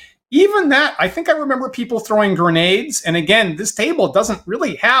like that. Even that, I think I remember people throwing grenades. And again, this table doesn't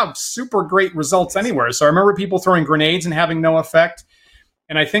really have super great results anywhere. So I remember people throwing grenades and having no effect.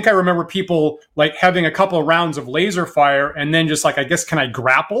 And I think I remember people like having a couple of rounds of laser fire and then just like, I guess, can I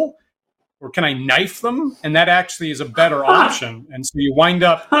grapple or can I knife them? And that actually is a better option. And so you wind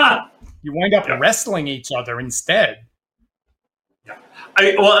up wrestling each other instead.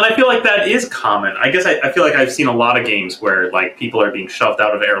 And I feel like that is common. I guess I feel like I've seen a lot of games where like people are being shoved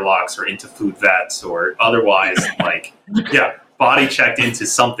out of airlocks or into food vats or otherwise body checked into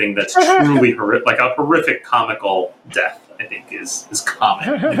something that's truly like a horrific comical death. I think is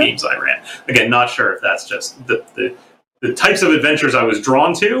common in the games I ran. Again, not sure if that's just the types of adventures I was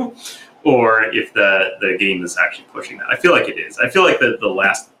drawn to, or if the game is actually pushing that. I feel like it is. I feel like the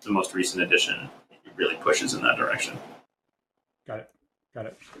most recent edition really pushes in that direction. Got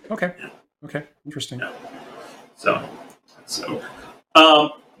it. Okay. Yeah. Okay. Interesting. Yeah. So,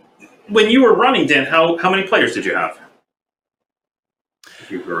 when you were running, Dan, how many players did you have? If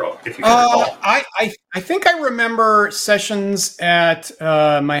you can recall. I think I remember sessions at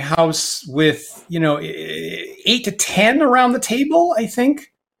my house with 8 to 10 around the table. I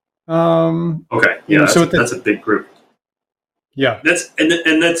think. Okay. Yeah, that's a big group. Yeah.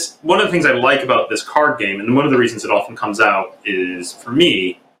 That's one of the things I like about this card game, and one of the reasons it often comes out is for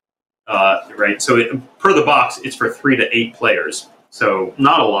me, right? So per the box, it's for 3 to 8 players. So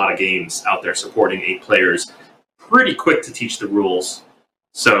not a lot of games out there supporting 8 players. Pretty quick to teach the rules.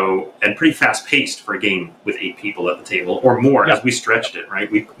 So, and pretty fast paced for a game with 8 people at the table or more as we stretched it, right? I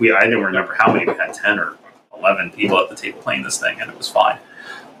didn't remember how many we had, 10 or 11 people at the table playing this thing, and it was fine.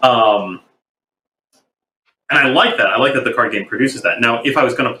 And I like that. I like that the card game produces that. Now, if I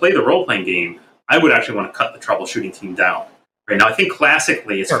was going to play the role-playing game, I would actually want to cut the troubleshooting team down. Right now, I think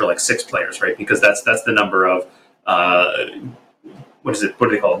classically it's for like 6 players, right? Because that's the number of what is it? What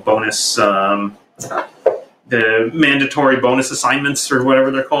do they call it? Bonus, the mandatory bonus assignments or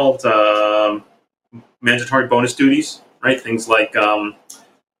whatever they're called, mandatory bonus duties, right? Things like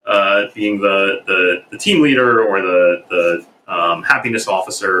being the team leader or the happiness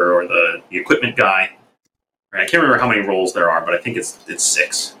officer or the equipment guy. Right? I can't remember how many roles there are, but I think it's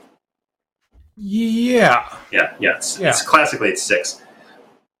 6. Yeah. It's classically it's 6.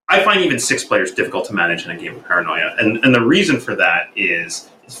 I find even 6 players difficult to manage in a game of Paranoia, and the reason for that is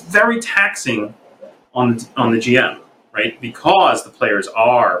it's very taxing on the GM, right? Because the players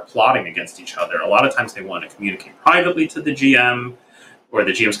are plotting against each other. A lot of times they want to communicate privately to the GM, or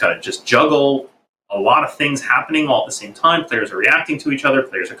the GM's got to just juggle a lot of things happening all at the same time. Players are reacting to each other.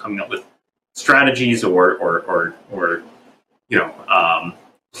 Players are coming up with strategies or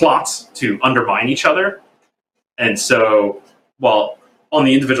plots to undermine each other. And so, while on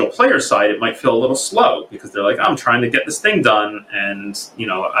the individual player side, it might feel a little slow because they're like, I'm trying to get this thing done, and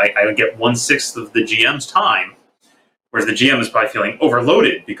I get 1/6 of the GM's time, whereas the GM is probably feeling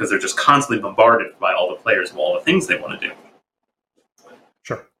overloaded because they're just constantly bombarded by all the players of all the things they want to do.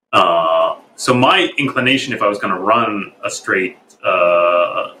 Sure. So my inclination, if I was going to run a straight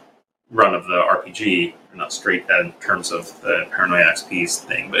run of the RPG, not straight in terms of the Paranoia XP's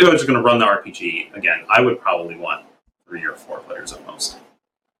thing, but if I was going to run the RPG, again, I would probably want 3 or 4 players at most.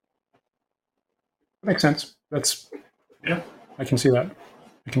 Makes sense. I can see that.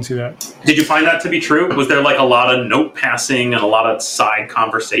 Did you find that to be true? Was there like a lot of note passing and a lot of side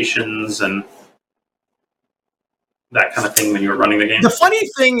conversations and that kind of thing when you were running the game? The funny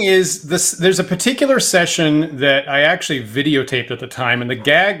thing is, there's a particular session that I actually videotaped at the time, and the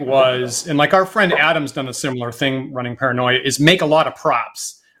gag was, and like our friend Adam's done a similar thing running Paranoia, is make a lot of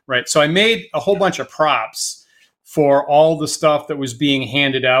props, right? So I made a whole bunch of props for all the stuff that was being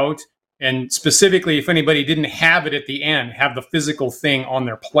handed out, and specifically, if anybody didn't have it at the end, have the physical thing on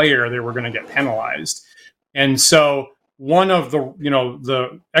their player, they were going to get penalized. And so one of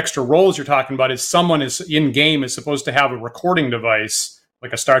the extra roles you're talking about is someone is in game is supposed to have a recording device,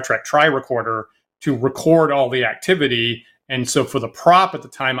 like a Star Trek tri-recorder, to record all the activity. And so for the prop at the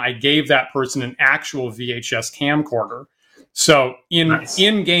time, I gave that person an actual VHS camcorder. So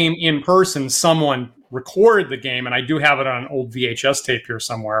in game, in person, someone recorded the game, and I do have it on an old VHS tape here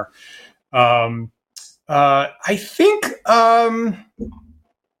somewhere. I think.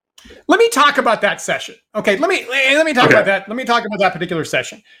 Let me talk about that session. Okay, let me talk about that. Let me talk about that particular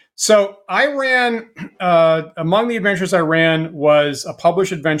session. So I ran among the adventures I ran was a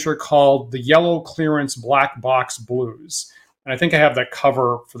published adventure called The Yellow Clearance Black Box Blues, and I think I have that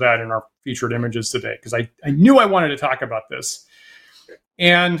cover for that in our featured images today because I knew I wanted to talk about this.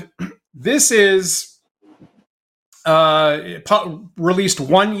 And this is released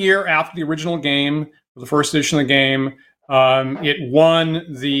 1 year after the original game, the first edition of the game. It won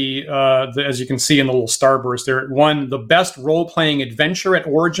the as you can see in the little starburst there, it won the best role-playing adventure at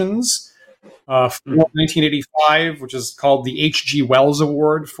Origins for 1985, which is called the H.G. Wells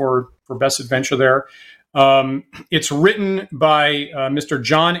Award for best adventure there. It's written by Mr.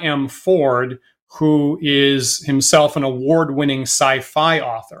 John M. Ford, who is himself an award-winning sci-fi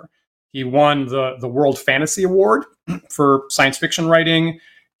author. He won the World Fantasy Award for science fiction writing.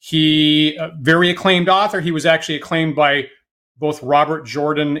 He, very acclaimed author. He was actually acclaimed by both Robert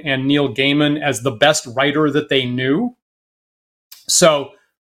Jordan and Neil Gaiman as the best writer that they knew. So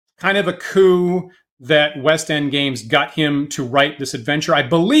kind of a coup that West End Games got him to write this adventure. I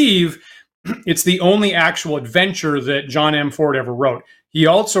believe it's the only actual adventure that John M. Ford ever wrote. He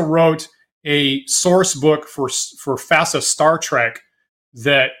also wrote a source book for FASA Star Trek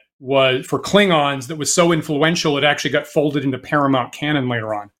that was for Klingons that was so influential it actually got folded into Paramount canon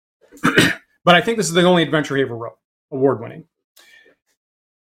later on. But I think this is the only adventure he ever wrote, award-winning.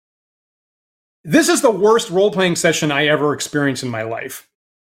 This is the worst role-playing session I ever experienced in my life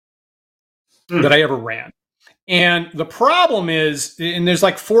that I ever ran. And the problem is, and there's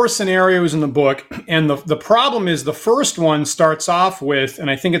like 4 scenarios in the book, and the problem is the first one starts off with, and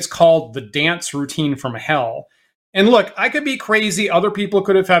I think it's called The Dance Routine from Hell. And look, I could be crazy. Other people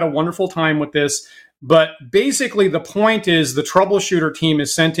could have had a wonderful time with this. But basically, the point is the troubleshooter team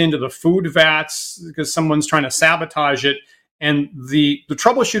is sent into the food vats because someone's trying to sabotage it. And the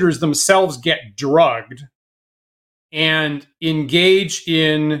troubleshooters themselves get drugged and engage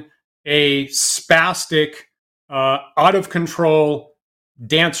in a spastic, out of control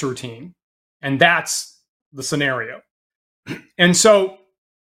dance routine. And that's the scenario. And so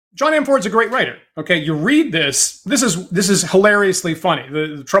John M. Ford's a great writer. Okay, you read this. This is hilariously funny.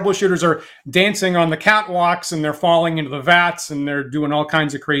 The troubleshooters are dancing on the catwalks and they're falling into the vats and they're doing all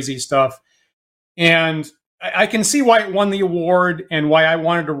kinds of crazy stuff. And I can see why it won the award and why I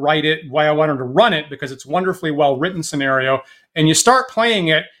wanted to write it, why I wanted to run it, because it's a wonderfully well-written scenario. And you start playing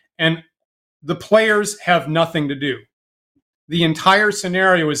it and the players have nothing to do. The entire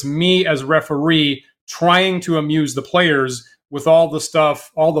scenario is me as referee trying to amuse the players with all the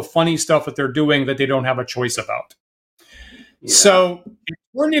stuff, all the funny stuff that they're doing that they don't have a choice about. Yeah. So it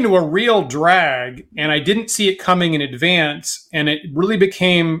turned into a real drag, and I didn't see it coming in advance, and it really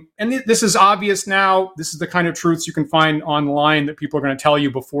became, and this is obvious now, this is the kind of truths you can find online that people are going to tell you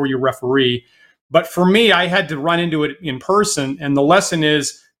before you referee. But for me, I had to run into it in person, and the lesson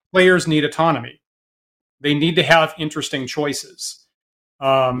is players need autonomy. They need to have interesting choices.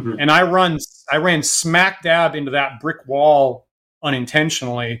 And I ran smack dab into that brick wall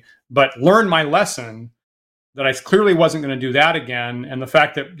unintentionally, but learned my lesson that I clearly wasn't going to do that again. And the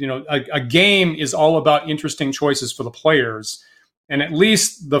fact that, a game is all about interesting choices for the players. And at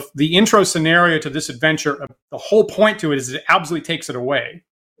least the intro scenario to this adventure, the whole point to it is it absolutely takes it away.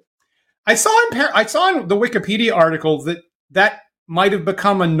 I saw in the Wikipedia article that might have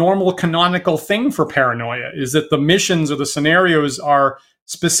become a normal canonical thing for Paranoia, is that the missions or the scenarios are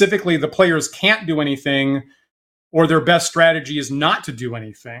specifically the players can't do anything or their best strategy is not to do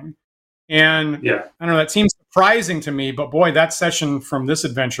anything. And yeah, I don't know, that seems surprising to me, but boy, that session from this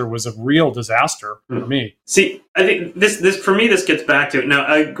adventure was a real disaster for me. See, I think this for me, this gets back to,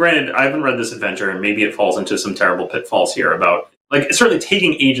 now, granted, I haven't read this adventure and maybe it falls into some terrible pitfalls here about, like, certainly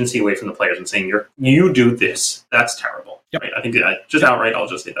taking agency away from the players and saying, you do this. That's terrible. Yep. Right? I think outright, I'll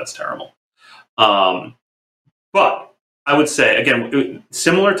just say that's terrible. But I would say, again,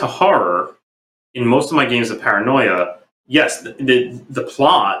 similar to horror, in most of my games of Paranoia, yes, the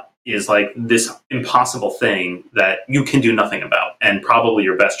plot is like this impossible thing that you can do nothing about. And probably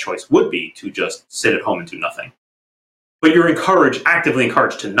your best choice would be to just sit at home and do nothing. But you're actively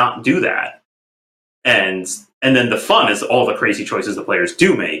encouraged to not do that. And then the fun is all the crazy choices the players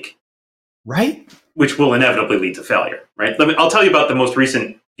do make. Right. Which will inevitably lead to failure, right? I'll tell you about the most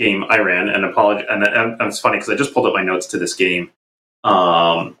recent game I ran, and it's funny because I just pulled up my notes to this game.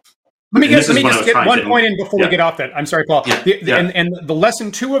 Let me just get one point in before we get off that. I'm sorry, Paul. And the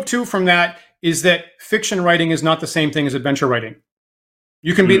lesson 2 of 2 from that is that fiction writing is not the same thing as adventure writing.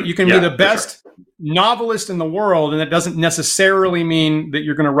 You can be the best novelist in the world, and that doesn't necessarily mean that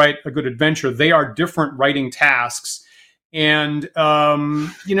you're going to write a good adventure. They are different writing tasks. And there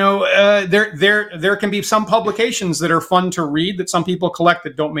can be some publications that are fun to read that some people collect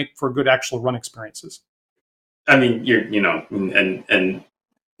that don't make for good actual run experiences. I mean, and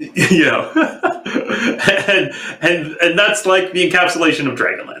that's like the encapsulation of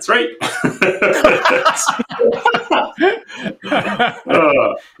Dragonlance, right?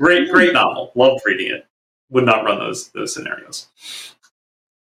 Great novel. Loved reading it. Would not run those scenarios.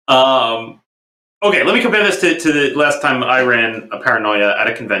 Okay, let me compare this to the last time I ran a Paranoia at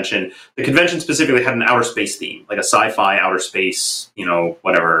a convention. The convention specifically had an outer space theme, like a sci-fi outer space,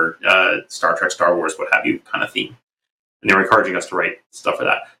 whatever, Star Trek, Star Wars, what have you, kind of theme. And they were encouraging us to write stuff for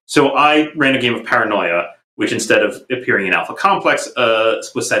that. So I ran a game of Paranoia, which instead of appearing in Alpha Complex,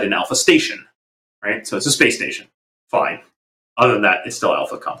 was set in Alpha Station, right? So it's a space station. Fine. Other than that, it's still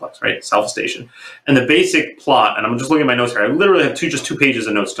Alpha Complex, right? It's Alpha Station. And the basic plot, and I'm just looking at my notes here, I literally have just 2 pages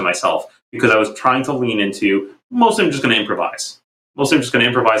of notes to myself because I was trying to lean into, mostly I'm just going to improvise. Mostly I'm just going to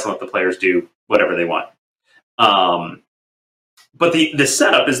improvise and let the players do whatever they want. But the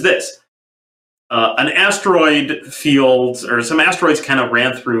setup is this. an asteroid field, or some asteroids kind of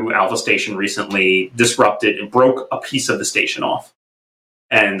ran through Alpha Station recently, disrupted, and broke a piece of the station off.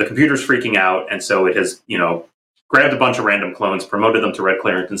 And the computer's freaking out, and so it has, grabbed a bunch of random clones, promoted them to red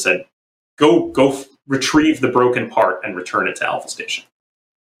clearance, and said, go retrieve the broken part and return it to Alpha Station.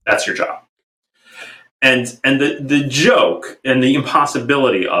 That's your job. And the joke and the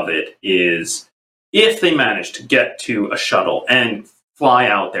impossibility of it is, if they manage to get to a shuttle and fly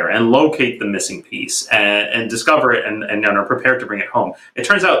out there and locate the missing piece and discover it and are prepared to bring it home, it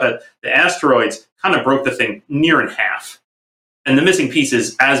turns out that the asteroids kind of broke the thing near in half. And the missing piece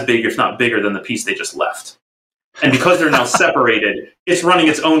is as big, if not bigger, than the piece they just left. And because they're now separated, it's running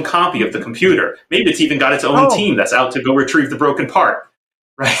its own copy of the computer. Maybe it's even got its own team that's out to go retrieve the broken part.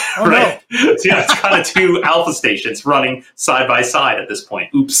 Right? Oh, right? No. So it's kind of two Alpha Stations running side by side at this point.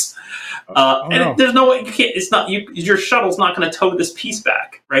 Oops. There's no way you can't. It's not your shuttle's not going to tow this piece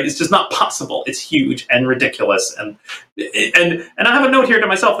back, right? It's just not possible. It's huge and ridiculous. And I have a note here to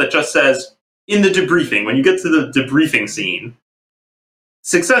myself that just says, in the debriefing, when you get to the debriefing scene,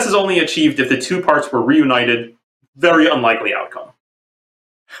 success is only achieved if the two parts were reunited. Very unlikely outcome.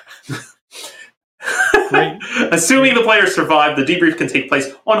 Assuming the players survive, the debrief can take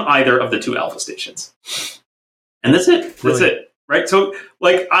place on either of the two Alpha Stations. And that's it. That's it. Right? So,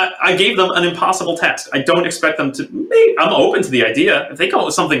 I gave them an impossible task. I don't expect them to... I'm open to the idea. If they come up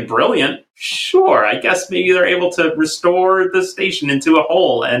with something brilliant, sure, I guess maybe they're able to restore the station into a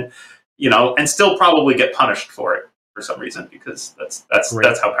whole and, and still probably get punished for it for some reason, because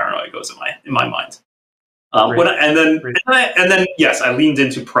that's how Paranoia goes in my mind. And then, yes, I leaned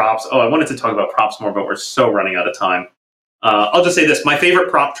into props. I wanted to talk about props more, but we're so running out of time. I'll just say this. My favorite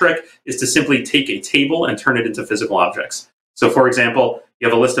prop trick is to simply take a table and turn it into physical objects. So, for example, you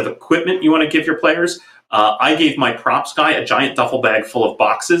have a list of equipment you want to give your players. I gave my props guy a giant duffel bag full of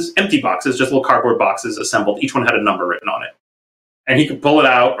boxes, empty boxes, just little cardboard boxes assembled. Each one had a number written on it. And he could pull it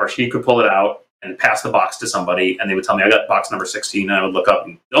out, or she could pull it out and pass the box to somebody, and they would tell me, I got box number 16, and I would look up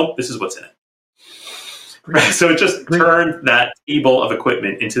and, this is what's in it. So it just turned that table of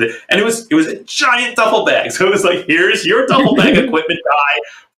equipment into and it was a giant duffel bag. So it was like, here's your duffel bag equipment guy,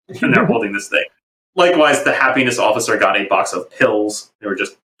 and they're holding this thing. Likewise, the happiness officer got a box of pills. They were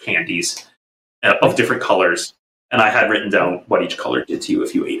just candies of different colors, and I had written down what each color did to you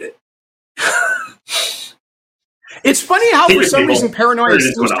if you ate it. It's funny how for some reason Paranoia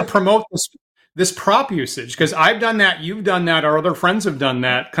seems to promote this prop usage, because I've done that, you've done that, our other friends have done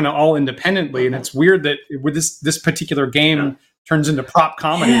that, kind of all independently, and it's weird that with this particular game turns into prop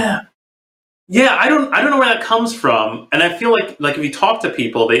comedy. Yeah, I don't know where that comes from, and I feel like if you talk to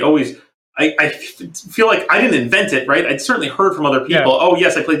people, they always. I feel like I didn't invent it, right? I'd certainly heard from other people. Yeah. Oh,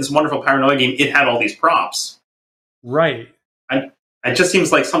 yes, I played this wonderful Paranoia game. It had all these props. Right. It just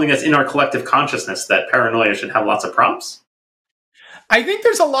seems like something that's in our collective consciousness that Paranoia should have lots of props. I think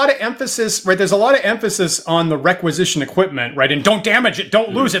there's a lot of emphasis, right? There's a lot of emphasis on the requisition equipment, right? And don't damage it,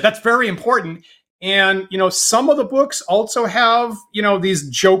 don't lose it. That's very important. And, some of the books also have,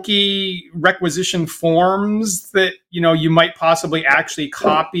 these jokey requisition forms that, you might possibly actually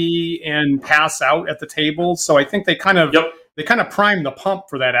copy and pass out at the table. So I think they kind of prime the pump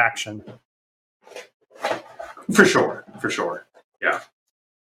for that action. For sure. Yeah.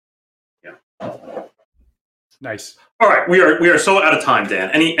 Nice. All right, we are so out of time, Dan.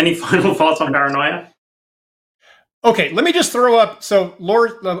 Any final thoughts on Paranoia? Okay, let me just throw up. So,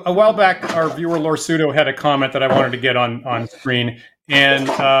 a while back, our viewer Lore Pseudo had a comment that I wanted to get on screen, and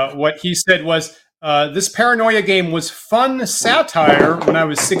what he said was, "This Paranoia game was fun satire when I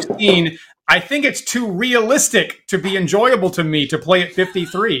was 16. I think it's too realistic to be enjoyable to me to play at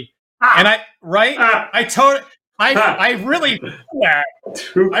 53." And I really feel that.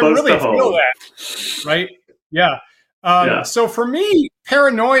 I really feel that. Right? Yeah. So for me,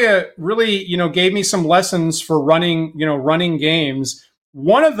 Paranoia really, gave me some lessons for running games.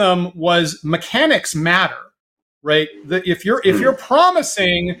 One of them was mechanics matter, right? If you're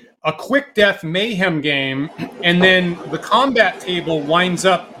promising a quick death mayhem game, and then the combat table winds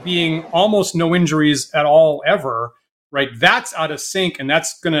up being almost no injuries at all ever, right? That's out of sync, and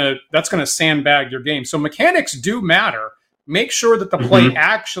that's gonna sandbag your game. So mechanics do matter. Make sure that the play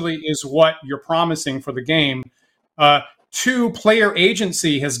actually is what you're promising for the game. 2, player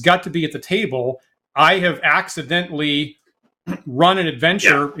agency has got to be at the table. I have accidentally run an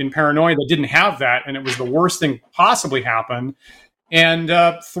adventure in Paranoia that didn't have that, and it was the worst thing possibly happened. And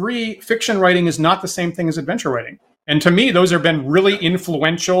 3, fiction writing is not the same thing as adventure writing. And to me, those have been really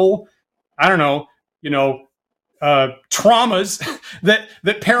influential, traumas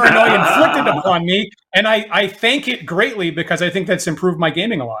that Paranoia inflicted upon me. And I thank it greatly, because I think that's improved my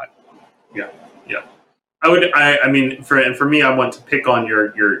gaming a lot. Yeah. Yeah. I mean, for me, I want to pick on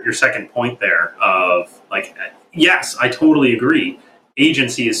your second point there of like, yes, I totally agree.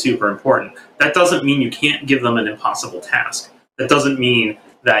 Agency is super important. That doesn't mean you can't give them an impossible task. That doesn't mean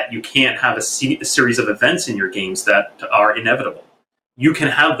that you can't have a series of events in your games that are inevitable. You can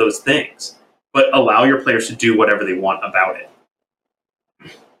have those things, but allow your players to do whatever they want about it.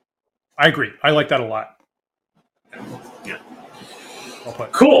 I agree. I like that a lot. Yeah. Well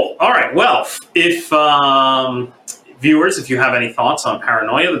put. Cool. All right. Well, if viewers, if you have any thoughts on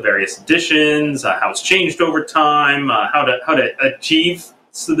Paranoia, the various editions, how it's changed over time, how to achieve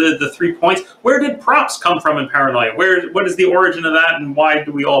the 3 points, where did props come from in Paranoia? What is the origin of that, and why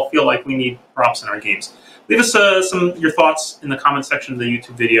do we all feel like we need props in our games? Leave us your thoughts in the comment section of the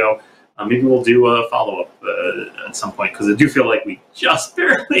YouTube video. Maybe we'll do a follow-up at some point, because I do feel like we just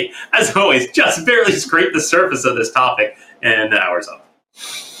barely, as always, scraped the surface of this topic, and the hour's up.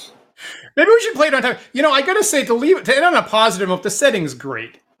 Maybe we should play it on time. I got to say, to end on a positive note, the setting's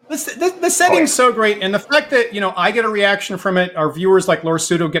great. The setting's so great, and the fact that I get a reaction from it, our viewers like Lord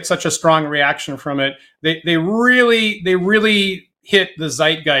Sudo get such a strong reaction from it. They really hit the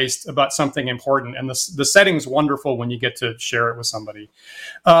zeitgeist about something important, and the setting's wonderful when you get to share it with somebody.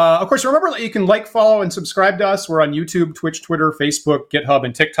 Of course, remember that you can follow, and subscribe to us. We're on YouTube, Twitch, Twitter, Facebook, GitHub,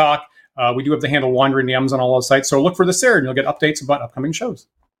 and TikTok. We do have the handle Wandering DMs on all those sites, so look for this there, and you'll get updates about upcoming shows.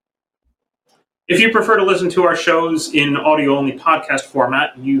 If you prefer to listen to our shows in audio-only podcast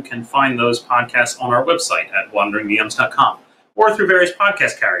format, you can find those podcasts on our website at wanderingdms.com, or through various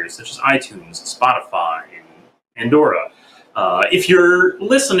podcast carriers such as iTunes, Spotify, and Pandora. If you're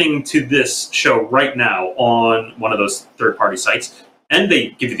listening to this show right now on one of those third-party sites, and they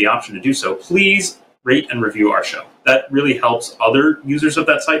give you the option to do so, please rate and review our show. That really helps other users of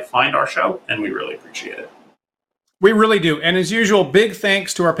that site find our show, and we really appreciate it. We really do. And as usual, big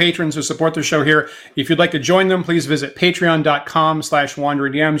thanks to our patrons who support the show here. If you'd like to join them, please visit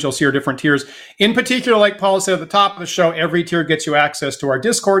patreon.com/wanderingdms. You'll see our different tiers. In particular, like Paul said at the top of the show, every tier gets you access to our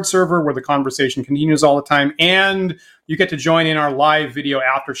Discord server where the conversation continues all the time. And you get to join in our live video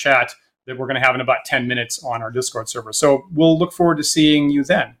after chat that we're going to have in about 10 minutes on our Discord server. So we'll look forward to seeing you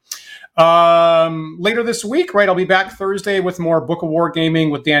then. Later this week, I'll be back Thursday with more Book of Wargaming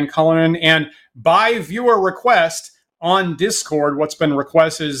with Dan Cullinan. And by viewer request on Discord, what's been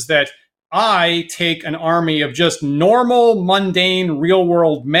requested is that I take an army of just normal, mundane,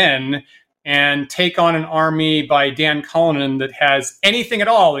 real-world men and take on an army by Dan Cullinan that has anything at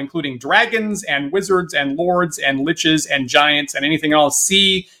all, including dragons and wizards and lords and liches and giants and anything else.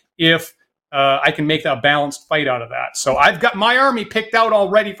 See if I can make a balanced fight out of that. So I've got my army picked out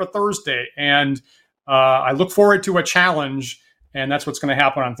already for Thursday, and I look forward to a challenge, and that's what's going to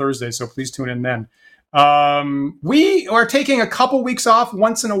happen on Thursday, so please tune in then. We are taking a couple weeks off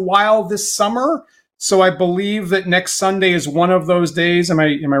once in a while this summer, so I believe that next Sunday is one of those days. Am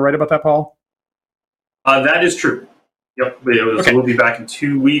I right about that, Paul? That is true. Yep. Okay. We'll be back in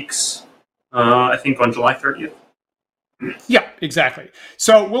 2 weeks, I think on July 30th. Yeah, exactly.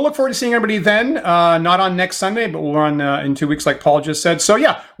 So we'll look forward to seeing everybody then. Not on next Sunday, but we're on in 2 weeks like Paul just said. So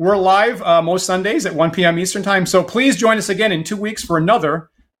yeah, we're live most Sundays at 1 p.m. Eastern time. So please join us again in 2 weeks for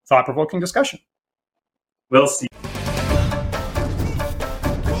another thought-provoking discussion. We'll see.